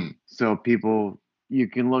 Hmm. So people you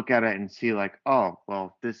can look at it and see like, oh,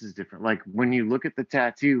 well, this is different. Like when you look at the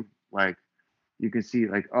tattoo, like you can see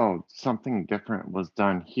like, oh, something different was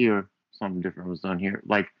done here, something different was done here.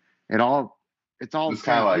 Like it all it's all the It's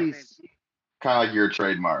kind of same like piece. your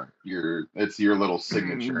trademark. It's your little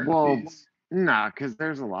signature in a Well, piece. nah, because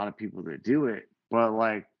there's a lot of people that do it. But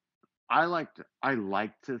like I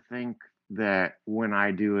like to think that when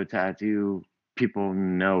I do a tattoo, people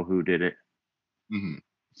know who did it. Hmm.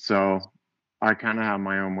 So I kind of have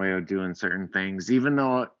my own way of doing certain things, even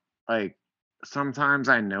though like sometimes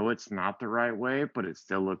I know it's not the right way, but it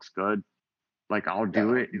still looks good. Like I'll Yeah,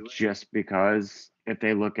 do it just because if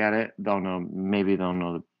they look at it, maybe they'll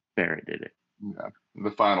know that Barrett did it. yeah.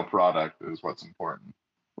 The final product is what's important.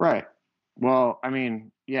 Right. Well, I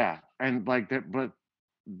mean, yeah, and like that, but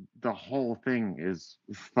the whole thing is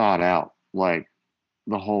thought out, like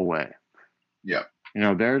the whole way. Yeah.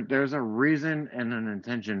 There's a reason and an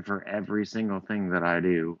intention for every single thing that I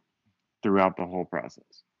do throughout the whole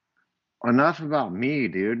process. Enough about me,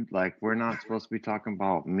 dude. Like we're not supposed to be talking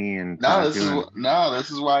about me and tattooing. This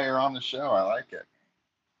is why you're on the show. I like it.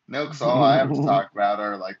 No, because all I have to talk about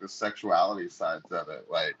are like the sexuality sides of it,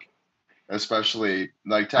 like especially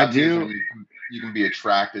like I tattoos. do. You can be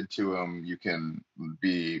attracted to them. You can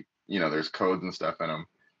be, there's codes and stuff in them,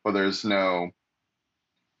 but there's no.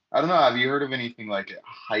 I don't know. Have you heard of anything like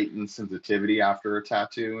heightened sensitivity after a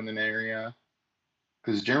tattoo in an area?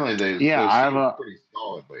 Because generally Yeah, those I have heal a. pretty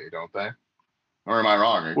solidly, don't they? Or am I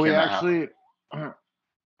wrong? Or We can that happen? actually.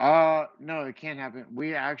 No, it can't happen.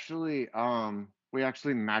 We actually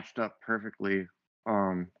matched up perfectly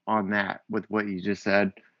on that with what you just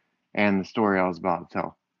said and the story I was about to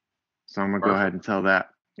tell. So I'm gonna go ahead Perfect. and tell that.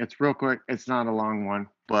 It's real quick. It's not a long one,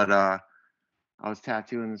 but I was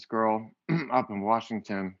tattooing this girl up in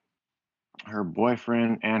Washington. Her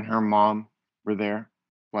boyfriend and her mom were there.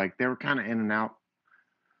 Like they were kind of in and out.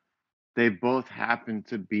 They both happened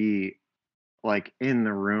to be like in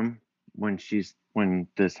the room when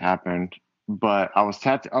this happened. But I was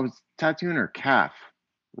tattooing her calf,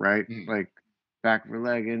 right? Mhm. Like back of her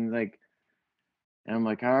leg, and I'm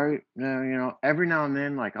like, all right, every now and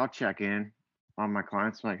then, like I'll check in on my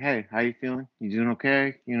clients. I'm like, hey, how you feeling? You doing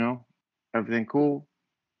okay? Everything cool?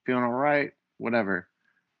 Feeling all right? Whatever.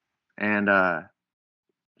 And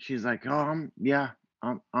she's like, oh, yeah,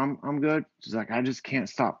 I'm good. She's like, I just can't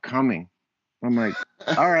stop coming. I'm like,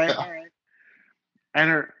 all right. And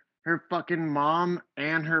her fucking mom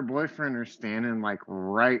and her boyfriend are standing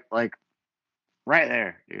right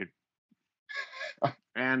there, dude.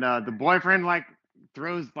 And the boyfriend like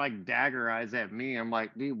throws like dagger eyes at me. I'm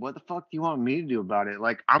like, dude, what the fuck do you want me to do about it?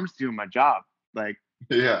 Like, I'm just doing my job. Like,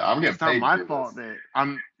 Yeah, I'm getting it's not paid to my do fault this. that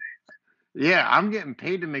I'm getting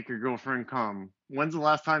paid to make your girlfriend come. When's the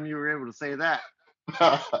last time you were able to say that?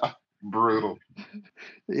 Brutal.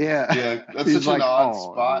 Yeah. Yeah, that's He's such an like, odd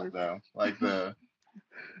oh, spot though.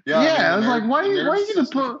 Yeah, I mean yeah. I was like, why the why are you gonna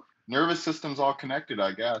put nervous system's all connected,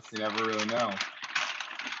 I guess. You never really know.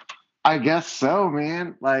 I guess so,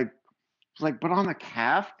 man. But on the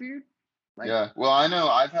calf, dude? Like, Yeah. Well, I know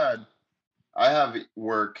I have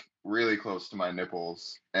work really close to my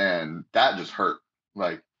nipples and that just hurt.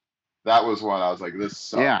 Like That was one I was like,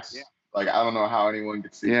 this Yeah, sucks. Like, I don't know how anyone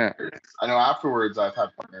could see yeah, pierced. I know afterwards I've had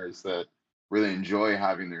partners that really enjoy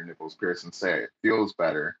having their nipples pierced and say it feels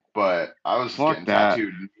better. But I was just fuck getting that.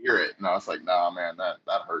 tattooed near it, and I was like, nah, man, that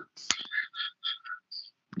hurts.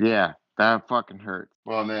 Yeah, that fucking hurts.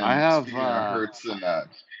 Well, and I then have speaking of hurts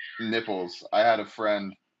and nipples, I had a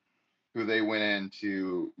friend who they went in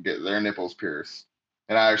to get their nipples pierced.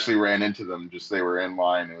 And I actually ran into them just they were in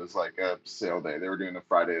line. It was like a sale day. They were doing a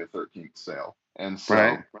Friday the 13th sale. And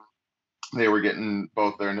right. so they were getting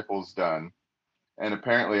both their nipples done. And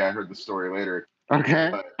apparently I heard the story later,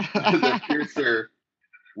 Okay. but the piercer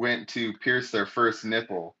went to pierce their first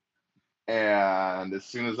nipple. And as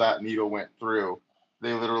soon as that needle went through,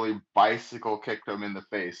 they literally bicycle kicked them in the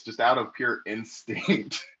face just out of pure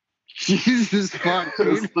instinct. Jesus fuck,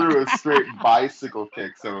 Just dude. threw a straight bicycle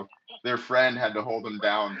kick. So their friend had to hold him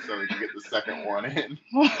down so he could get the second one in.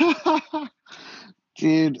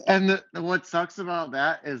 Dude, and what sucks about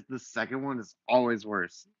that is the second one is always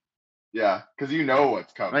worse. Yeah, because you know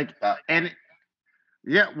what's coming Like, at that and point.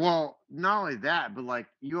 yeah, well, not only that, but like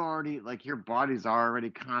you already, like your body's already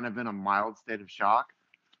kind of in a mild state of shock,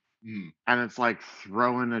 Mm, and it's like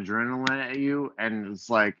throwing adrenaline at you, and it's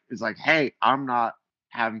like, hey, I'm not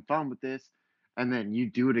having fun with this, and then you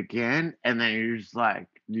do it again, and then you're just like,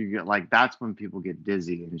 you get like, that's when people get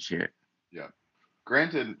dizzy and shit. yeah.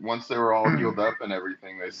 Granted, once they were all healed up and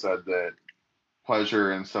everything, they said that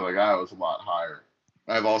pleasure and stuff like that was a lot higher.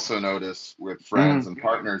 I've also noticed with friends Mhm, and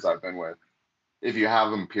partners I've been with, if you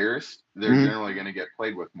have them pierced, they're mhm. generally going to get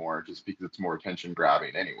played with more just because it's more attention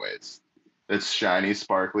grabbing, anyways. It's shiny,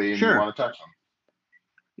 sparkly, and you Sure. want to touch them.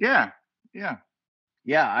 Yeah. Yeah.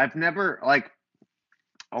 Yeah. I've never like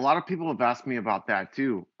a lot of people have asked me about that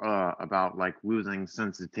too, about like losing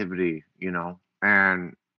sensitivity,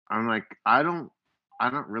 and I'm like, I don't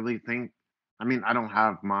really think, I mean, I don't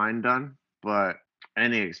have mine done, but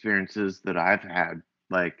any experiences that I've had,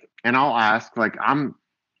 like, and I'll ask, like, I'm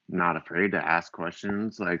not afraid to ask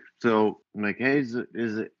questions, like, so, I'm like, hey, is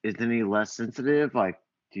it any less sensitive? Like,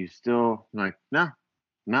 do you still, I'm like, no,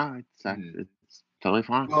 no, Mhm. it's totally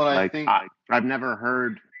fine. Well, and I Like, think I've never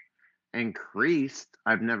heard increased.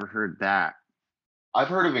 I've never heard that. I've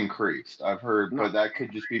heard of increased. I've heard, No, but that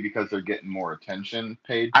could just be because they're getting more attention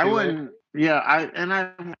paid I to it. wouldn't. Yeah, I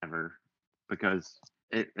never, because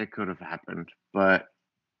it could have happened. But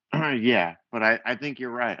yeah, but I think you're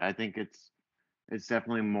right. I think it's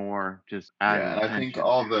definitely more just added Yeah, and I think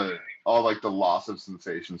attention. all like the loss of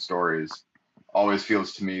sensation stories always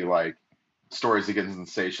feels to me like stories that get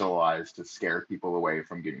sensationalized to scare people away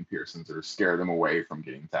from getting piercings or scare them away from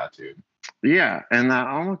getting tattooed. Yeah, and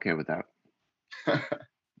I'm okay with that.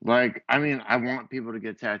 Like, I mean, I want people to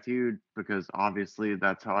get tattooed because obviously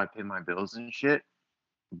that's how I pay my bills and shit.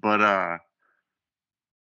 But I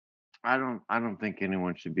don't think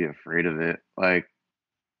anyone should be afraid of it. Like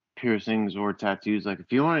piercings or tattoos. Like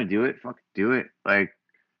if you want to do it, fuck do it. Like,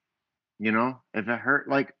 if it hurt,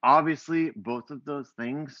 like obviously both of those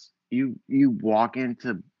things, you walk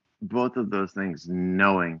into both of those things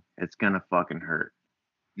knowing it's gonna fucking hurt.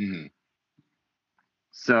 Hmm.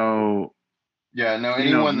 So, Yeah, no, my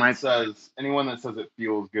anyone that says it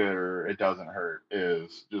feels good or it doesn't hurt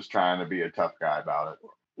is just trying to be a tough guy about it.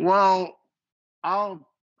 well, I'll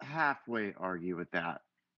halfway argue with that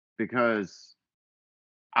because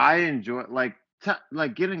I enjoy like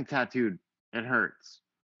getting tattooed, it hurts.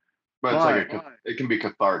 But it's like But it can be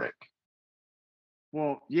cathartic.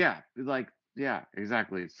 well, yeah, like yeah,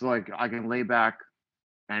 exactly. So like I can lay back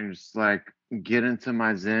and just like get into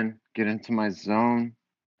my zen, get into my zone,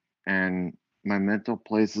 and my mental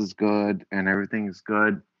place is good and everything's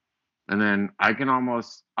good. And then I can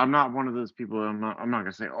almost, I'm not one of those people, I'm not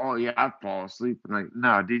gonna say, oh yeah, I fall asleep. And like,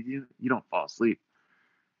 no, dude, you don't fall asleep.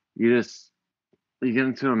 You just you get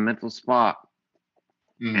into a mental spot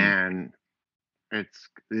Hmm. and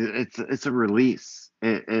it's a release.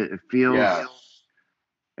 It feels, Yeah.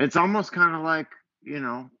 it's almost kind of like, you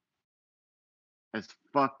know, as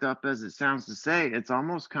fucked up as it sounds to say, it's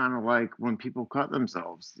almost kind of like when people cut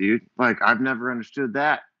themselves, dude. Like I've never understood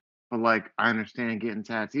that, but like I understand getting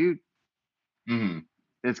tattooed. Hmm.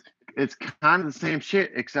 It's it's kind of the same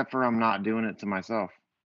shit, except for I'm not doing it to myself.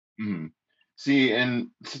 Hmm. See, and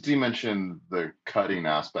since you mentioned the cutting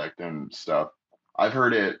aspect and stuff, I've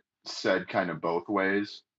heard it said kind of both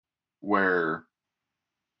ways, where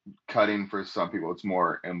cutting for some people it's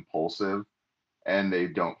more impulsive and they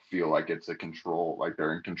don't feel like it's a control, like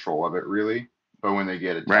they're in control of it really. But when they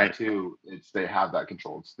get a Right. tattoo, it's they have that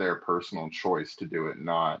control. It's their personal choice to do it,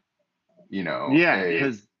 not, Yeah, a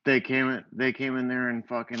because they came in there and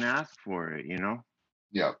fucking asked for it.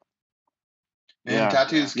 yeah. And Yeah. Yeah.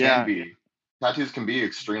 tattoos can be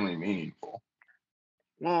extremely meaningful.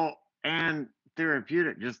 Well, and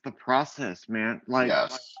therapeutic, just the process, man. Like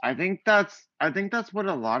Yes. I think that's what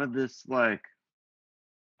a lot of this, like,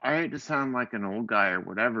 I hate to sound like an old guy or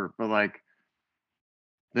whatever, but like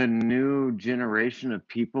the new generation of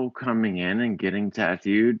people coming in and getting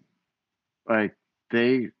tattooed, like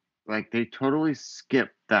they they totally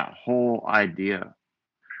skip that whole idea.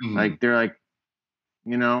 Mhm. Like they're like,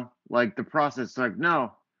 like the process, like,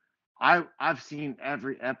 no, I've seen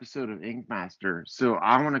every episode of Ink Master, so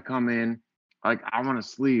I want to come in, like I want a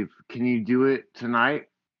sleeve. Can you do it tonight?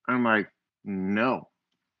 I'm like, no,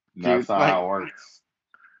 dude. That's not Like how it works.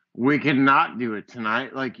 we cannot do it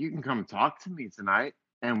tonight. Like you can come talk to me tonight,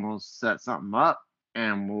 and we'll set something up,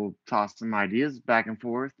 and we'll toss some ideas back and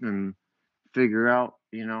forth, and figure out,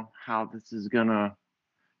 how this is gonna,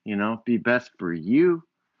 be best for you.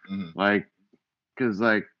 Mhm. Like, cause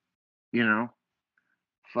like, you know,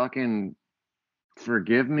 fucking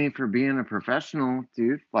forgive me for being a professional,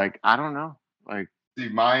 dude. Like, I don't know. Like, See,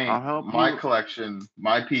 I'll help my you. collection,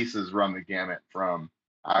 my pieces run the gamut from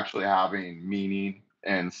actually having meaning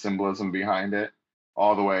and symbolism behind it,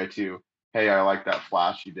 all the way to, hey, I like that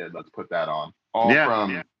flash you did. Let's put that on. Yeah,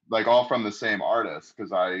 yeah. All from the same artist,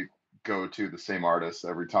 because I go to the same artist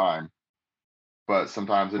every time. But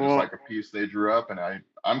sometimes it's just Well, like a piece they drew up, and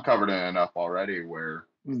I'm covered in enough already where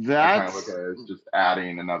I kind of look that's at it as just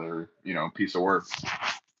adding another piece of work. yeah,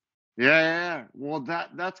 yeah, yeah. Well,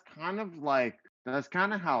 that's kind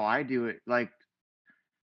of how I do it. Like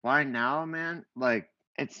by now, man, like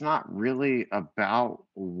it's not really about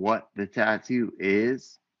what the tattoo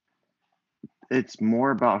is. It's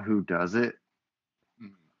more about who does it.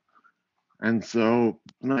 Mhm. And so,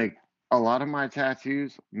 like a lot of my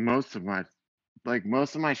tattoos, most of my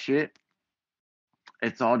shit,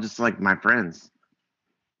 it's all just like my friends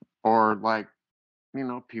or like,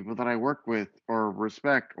 people that I work with or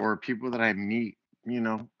respect or people that I meet,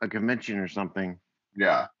 a convention or something.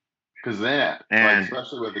 Yeah. Because then, like, And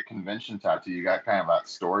especially with the convention tattoo, you got kind of that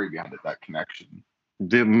story behind it, that connection.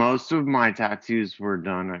 the most of my tattoos were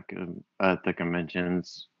done at the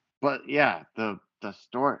conventions. But yeah, the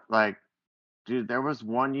story, like, dude, there was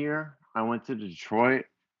one year I went to Detroit.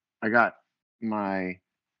 I got my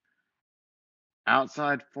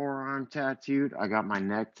outside forearm tattooed. I got my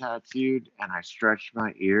neck tattooed, and I stretched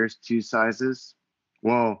my ears 2 sizes.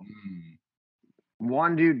 Well, Mm.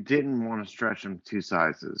 one dude didn't want to stretch them 2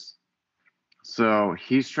 sizes. So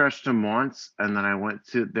he stretched them once, and then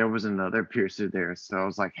there was another piercer there. So I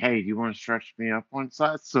was like, hey, do you want to stretch me up one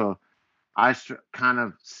size? So I kind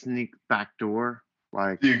of sneaked back door,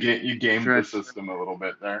 like You gamed the stretch. system a little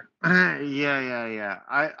bit there. Yeah, yeah, yeah.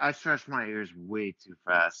 I stretched my ears way too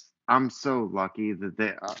fast. I'm so lucky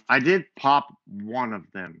that I did pop one of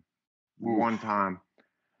them one Oof. time.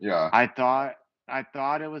 Yeah. I thought I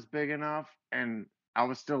thought it was big enough, and I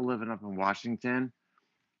was still living up in Washington,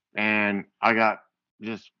 and I got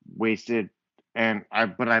just wasted, and I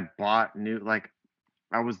bought new, like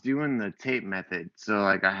I was doing the tape method, so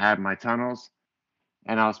like I had my tunnels,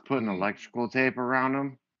 and I was putting Mhm. electrical tape around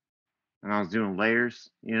them, and I was doing layers,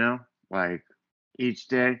 like each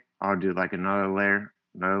day I'll do like another layer,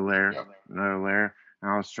 another layer, Yep. another layer,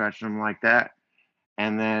 and I was stretching them like that.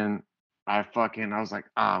 And then I was like,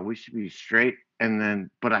 we should be straight. And then,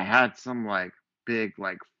 but I had some like big,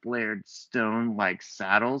 like flared stone, like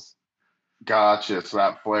saddles. Gotcha. So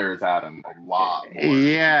that flare is adding a lot more.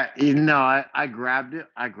 Yeah, I grabbed it.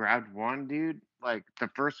 I grabbed one, dude. Like the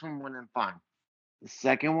first one went in fine. The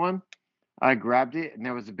second one, I grabbed it and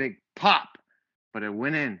there was a big pop, but it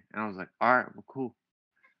went in. And I was like, all right, well, cool.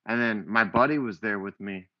 And then my buddy was there with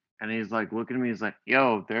me, and he's like looking at me, he's like,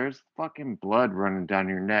 yo, there's fucking blood running down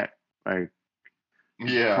your neck. Like, you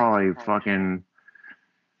should Yeah. probably fucking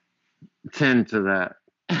tend to that.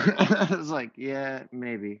 I was like, yeah,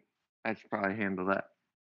 maybe. I should probably handle that.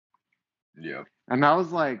 Yep. And I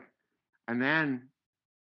was like, and then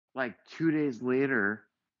like 2 days later,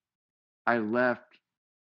 I left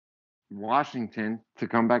Washington to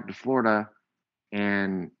come back to Florida,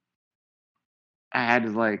 and I had to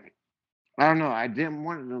like, I don't know, I didn't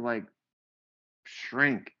want it to like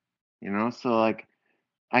shrink, So like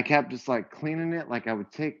I kept just like cleaning it. Like I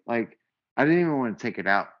would take like I didn't even want to take it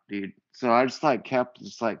out, dude. So I just like kept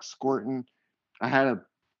just like squirting. I had a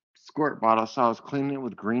squirt bottle, so I was cleaning it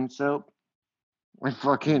with green soap. And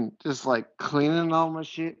fucking just like cleaning all my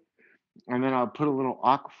shit. And then I'll put a little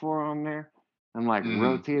aquaphor on there and like Hmm.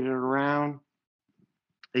 rotate it around.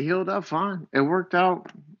 It healed up fine. It worked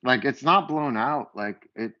out. Like it's not blown out. Like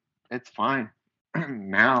it's fine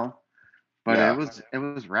now. But it Yeah. was it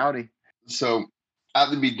was rowdy. So at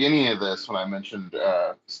the beginning of this, when I mentioned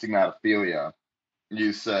stigmatophilia,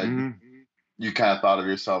 you said Mm-hmm. you kind of thought of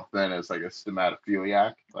yourself then as like a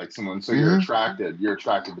stigmatophiliac, like someone. So Mm-hmm. you're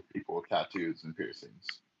attracted to people with tattoos and piercings.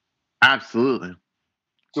 Absolutely.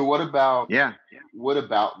 So Yeah. what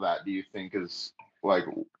about that do you think is like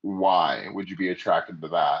why would you be attracted to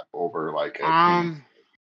that over like a penis? Um.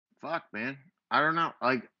 Fuck, man. I don't know.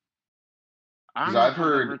 Like, I Because don't know I've if I've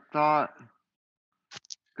heard, ever thought.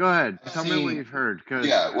 Go ahead. I've Tell me what seen, you've heard, cause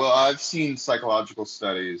yeah, well, I've seen psychological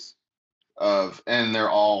studies of, and they're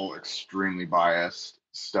all extremely biased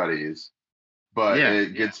studies, but yeah.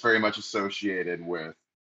 it gets very much associated with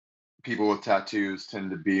people with tattoos tend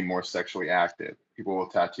to be more sexually active. People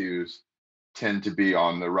with tattoos tend to be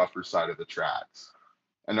on the rougher side of the tracks.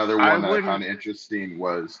 Another I one that I wouldn't. found interesting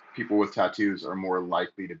was people with tattoos are more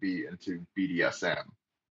likely to be into BDSM.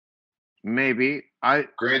 Maybe I.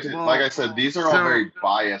 Granted, like I Well. said, these are all So very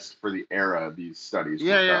biased for the era these studies were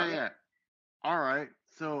yeah, yeah, done. yeah. All right.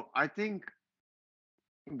 So I think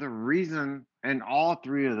the reason, and all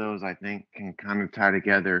three of those, I think, can kind of tie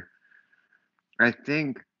together. I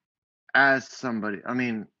think as somebody, I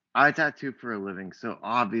mean, I tattoo for a living, so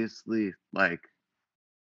obviously, like,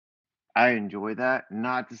 I enjoy that.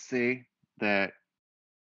 Not to say that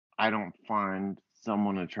I don't find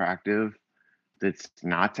someone attractive that's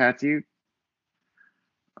not tattooed.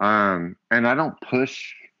 And I don't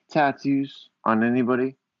push tattoos on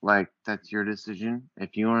anybody. Like, that's your decision.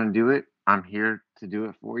 If you want to do it, I'm here to do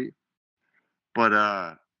it for you. But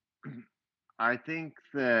I think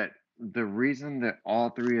that the reason that all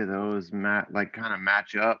three of those like kind of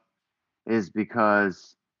match up is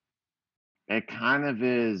because it kind of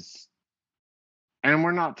is, and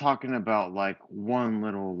we're not talking about like one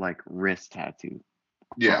little like wrist tattoo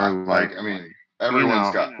or Yeah, like like, I mean, you everyone's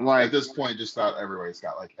know, got at like, this point just about everybody's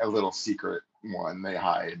got like a little secret one they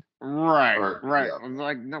hide. right, Or right. yeah,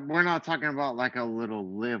 Like, no, we're not talking about like a little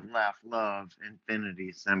live, laugh, love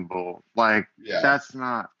infinity symbol. Like, yeah. that's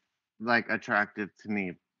not like attractive to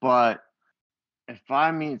me. But if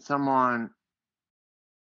I meet someone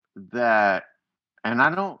that, and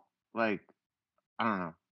I don't like, I don't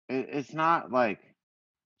know, it's not like,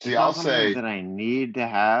 See, it's I'll not something say that I need to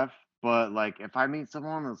have. But like, if I meet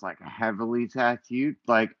someone that's like heavily tattooed,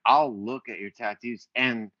 like, I'll look at your tattoos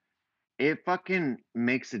and it fucking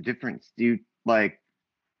makes a difference, dude. Like,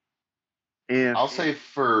 if I'll say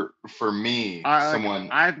for me, I like, someone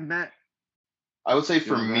I've met. I would say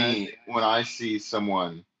for Go ahead. me, when I see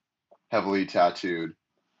someone heavily tattooed,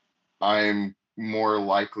 I'm more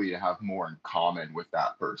likely to have more in common with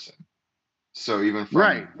that person. So even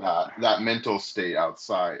Right. from that mental state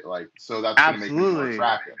outside, like so that's going to make me more Absolutely.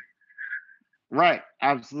 attractive. Right.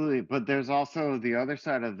 Absolutely. But there's also the other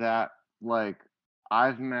side of that. Like,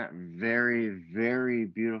 I've met very, very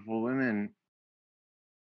beautiful women,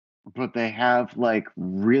 but they have like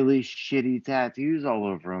really shitty tattoos all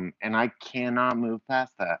over them, and I cannot move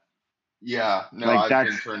past that. Yeah, no, Like, I've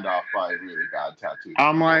been that's, turned off by really bad tattoos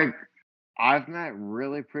I'm before. like, I've met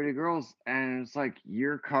really pretty girls, and it's like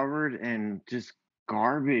you're covered in just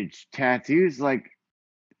garbage tattoos. Like,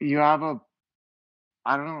 you have a,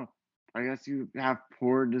 I don't know, I guess you have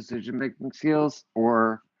poor decision making skills,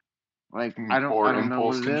 or like, I Poor don't know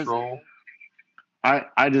what impulse it is. control.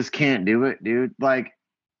 I just can't do it, dude. Like,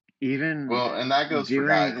 even Well, and that goes for during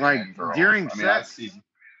guys like and girls. during I mean, I sex. see. Oh,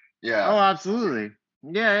 Yeah, absolutely.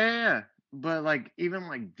 Yeah, yeah, yeah. But like, even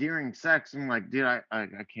like during sex, I'm like, dude, I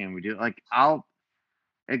can't redo it. Like, I'll,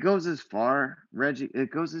 it goes as far, Reggie.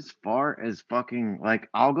 It goes as far as fucking like,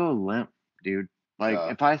 I'll go limp, dude. Like,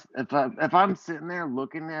 yeah. if I'm sitting there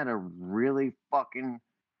looking at a really fucking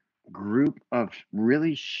group of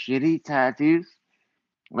really shitty tattoos,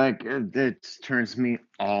 like, it just turns me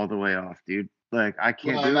all the way off, dude. Like, I Well,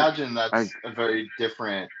 can't I do it. imagine Like, that's a, a very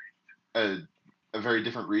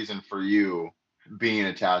different reason for you being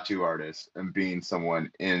a tattoo artist and being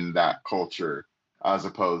someone in that culture as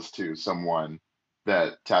opposed to someone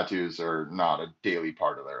that tattoos are not a daily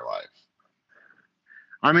part of their life.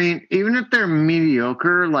 I mean, even if they're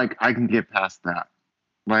mediocre, like, I can get past that.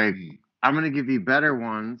 Like, Mm. I'm gonna give you better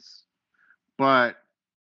ones, but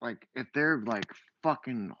like, if they're like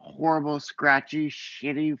fucking horrible, scratchy,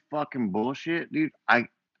 shitty, fucking bullshit, dude,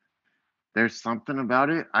 there's something about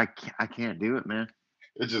it. I can't do it, man.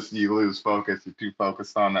 It's just you lose focus. You're too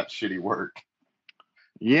focused on that shitty work.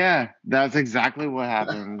 Yeah, that's exactly what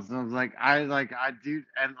happens. I was like, I do,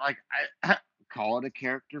 and like, I call it a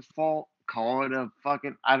character fault, call it a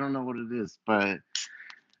fucking, I don't know what it is, but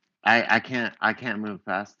I can't move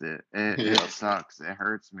past it. It Yes. sucks. It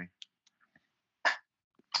hurts me.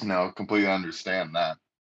 No, completely understand that.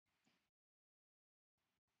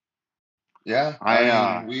 Yeah, I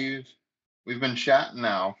I mean we've been chatting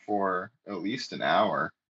now for at least an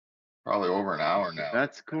hour, probably over an hour now.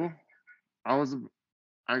 That's cool. I was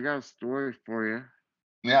I got a story for you.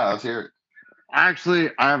 Yeah, let's hear it. Actually,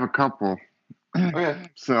 I have a couple. Okay.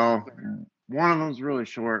 So one of them's really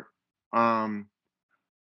short. Um,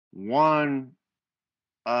 one,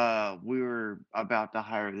 we were about to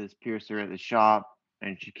hire this piercer at the shop,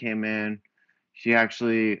 and she came in. She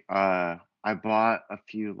actually, I bought a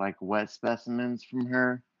few like wet specimens from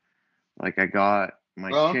her. Like I got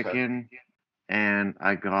my Oh, okay. chicken, and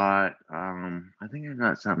I got, I think I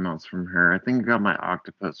got something else from her. I think I got my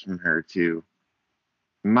octopus from her too.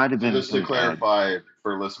 Might have So been just to some egg. clarify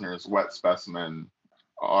for listeners, wet specimen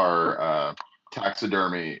are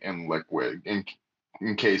taxidermy in liquid,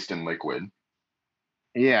 encased in liquid.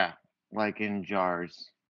 Yeah, like in jars.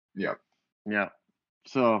 Yep. Yeah.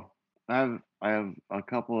 So I have a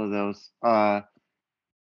couple of those.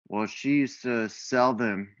 Well, she used to sell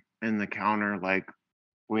them in the counter. Like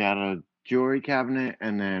we had a jewelry cabinet,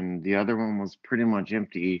 and then the other one was pretty much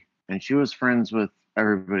empty. And she was friends with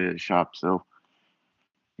everybody at the shop, so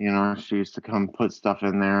she used to come put stuff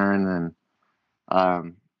in there, and then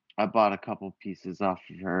um, I bought a couple pieces off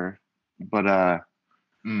of her. But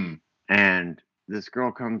Mm. and this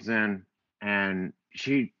girl comes in, and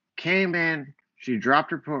she came in, she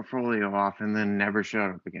dropped her portfolio off, and then never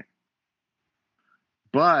showed up again.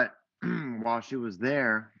 But while she was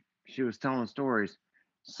there, she was telling stories.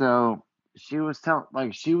 So she was telling,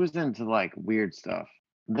 like, she was into like weird stuff.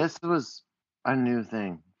 This was a new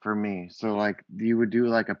thing for me. So, like, you would do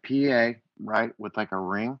like a PA, right, with like a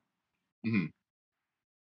ring, Hmm.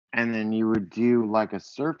 and then you would do like a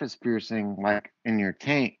surface piercing, like in your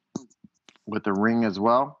taint with a ring as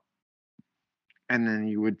well. And then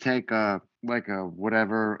you would take a like a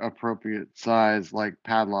whatever appropriate size like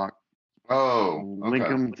padlock, Oh, link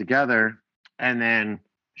okay. them together, and then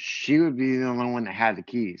she would be the only one that had the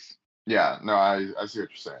keys. Yeah, no, I see what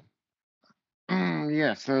you're saying.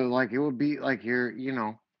 Yeah, so like it would be like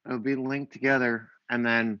it would be linked together, and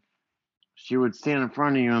then she would stand in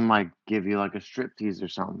front of you and like give you like a strip tease or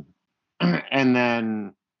something, and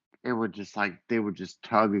then it would just like they would just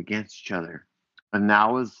tug against each other, and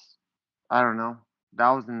that was I don't know, that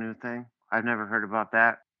was a new thing. I've never heard about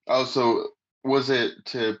that. Oh, so was it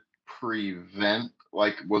to prevent,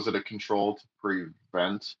 like, was it a control to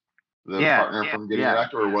prevent the Yeah, partner from getting yeah.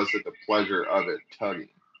 wrecked, or was it the pleasure of it tugging?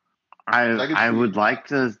 'Cause I I could I see, would like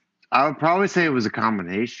to. I would probably say it was a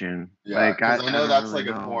combination. yeah, Like because I I know don't that's really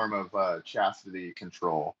like a know. form of chastity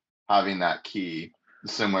control, having that key,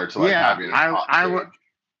 similar to like Yeah, having a top cage.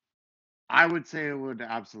 I would say it would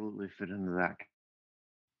absolutely fit into that.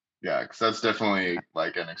 Yeah, because that's definitely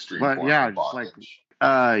like an extreme But form yeah, of just like bondage.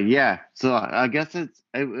 yeah. So I guess it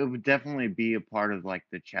would definitely be a part of like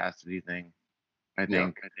the chastity thing. I Yeah,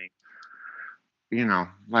 think.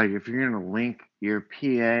 Like if you're gonna link your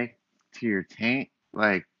PA to your taint,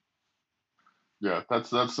 like yeah, that's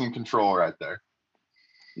some control right there.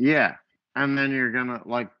 yeah, and then you're gonna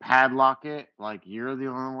like padlock it, like you're the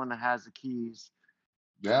only one that has the keys.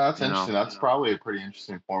 Yeah, that's You interesting. know, That's probably a pretty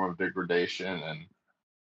interesting form of degradation, and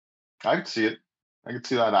I could see it. I could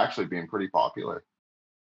see that actually being pretty popular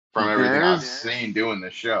from everything I've there's seen doing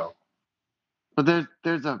this show. but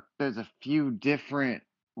there's a few different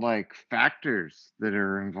like factors that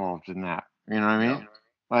are involved in that. You know what I Yeah. mean?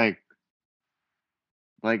 Like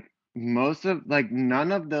like most of like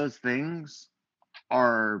none of those things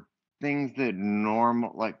are things that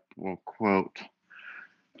normal like well quote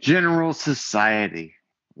general society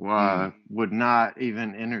Mm. would not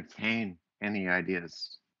even entertain any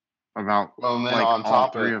ideas about Well, and then like all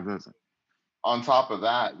three of those. on top of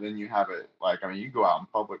that, then you have it like, I mean, you go out in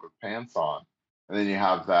public with pants on, and then you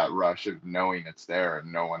have that rush of knowing it's there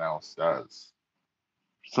and no one else does.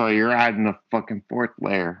 So you're adding a fucking fourth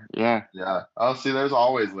layer. Yeah. Yeah. Oh, see, there's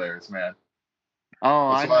always layers, man. Oh,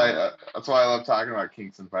 I know. That's why I love talking about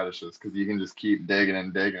kinks and fetishes, because you can just keep digging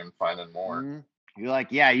and digging and finding more. You're like,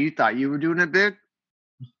 yeah, you thought you were doing it big.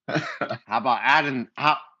 How about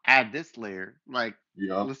add this layer? Like,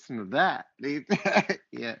 Yep. listen to that.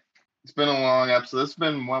 Yeah. It's been a long episode. This has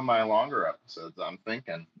been one of my longer episodes, I'm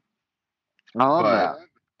thinking. I love But that.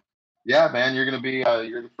 yeah, man, you're gonna be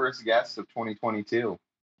you're the first guest of 2022.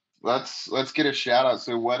 Let's get a shout out.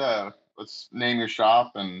 So what let's name your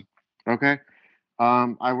shop and Okay.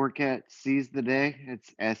 I work at Seize the Day.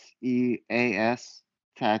 It's SEAS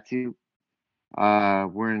Tattoo.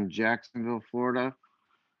 We're in Jacksonville, Florida.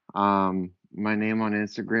 My name on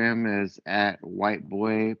Instagram is at White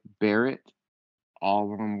Boy Barrett, all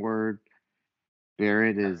one word.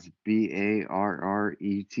 Barrett is BARRETT.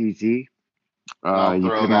 I'll You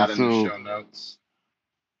throw can that in the also, show notes.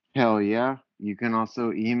 hell yeah, you can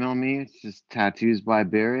also email me. It's just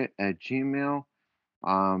tattoosbybarrett@gmail.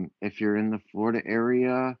 If you're in the Florida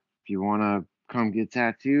area, if you want to come get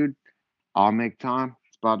tattooed, I'll make time.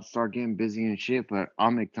 It's about to start getting busy and shit, but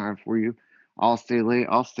I'll make time for you. I'll stay late.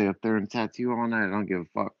 I'll stay up there and tattoo all night. I don't give a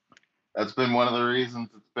fuck. That's been one of the reasons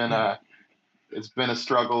it's been a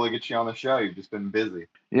struggle to get you on the show. You've just been busy.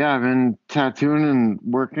 Yeah, I've been tattooing and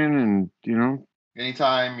working, and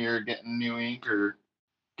Anytime you're getting new ink or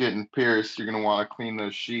getting pierced, you're gonna want to clean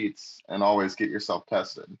those sheets and always get yourself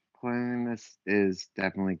tested. cleanliness is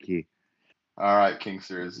definitely key. All right,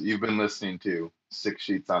 Kingsters, you've been listening to 6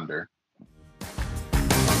 Sheets Under.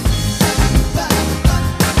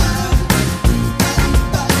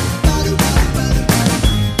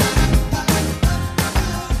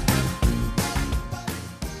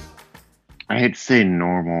 I hate to say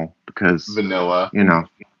normal because Vanilla.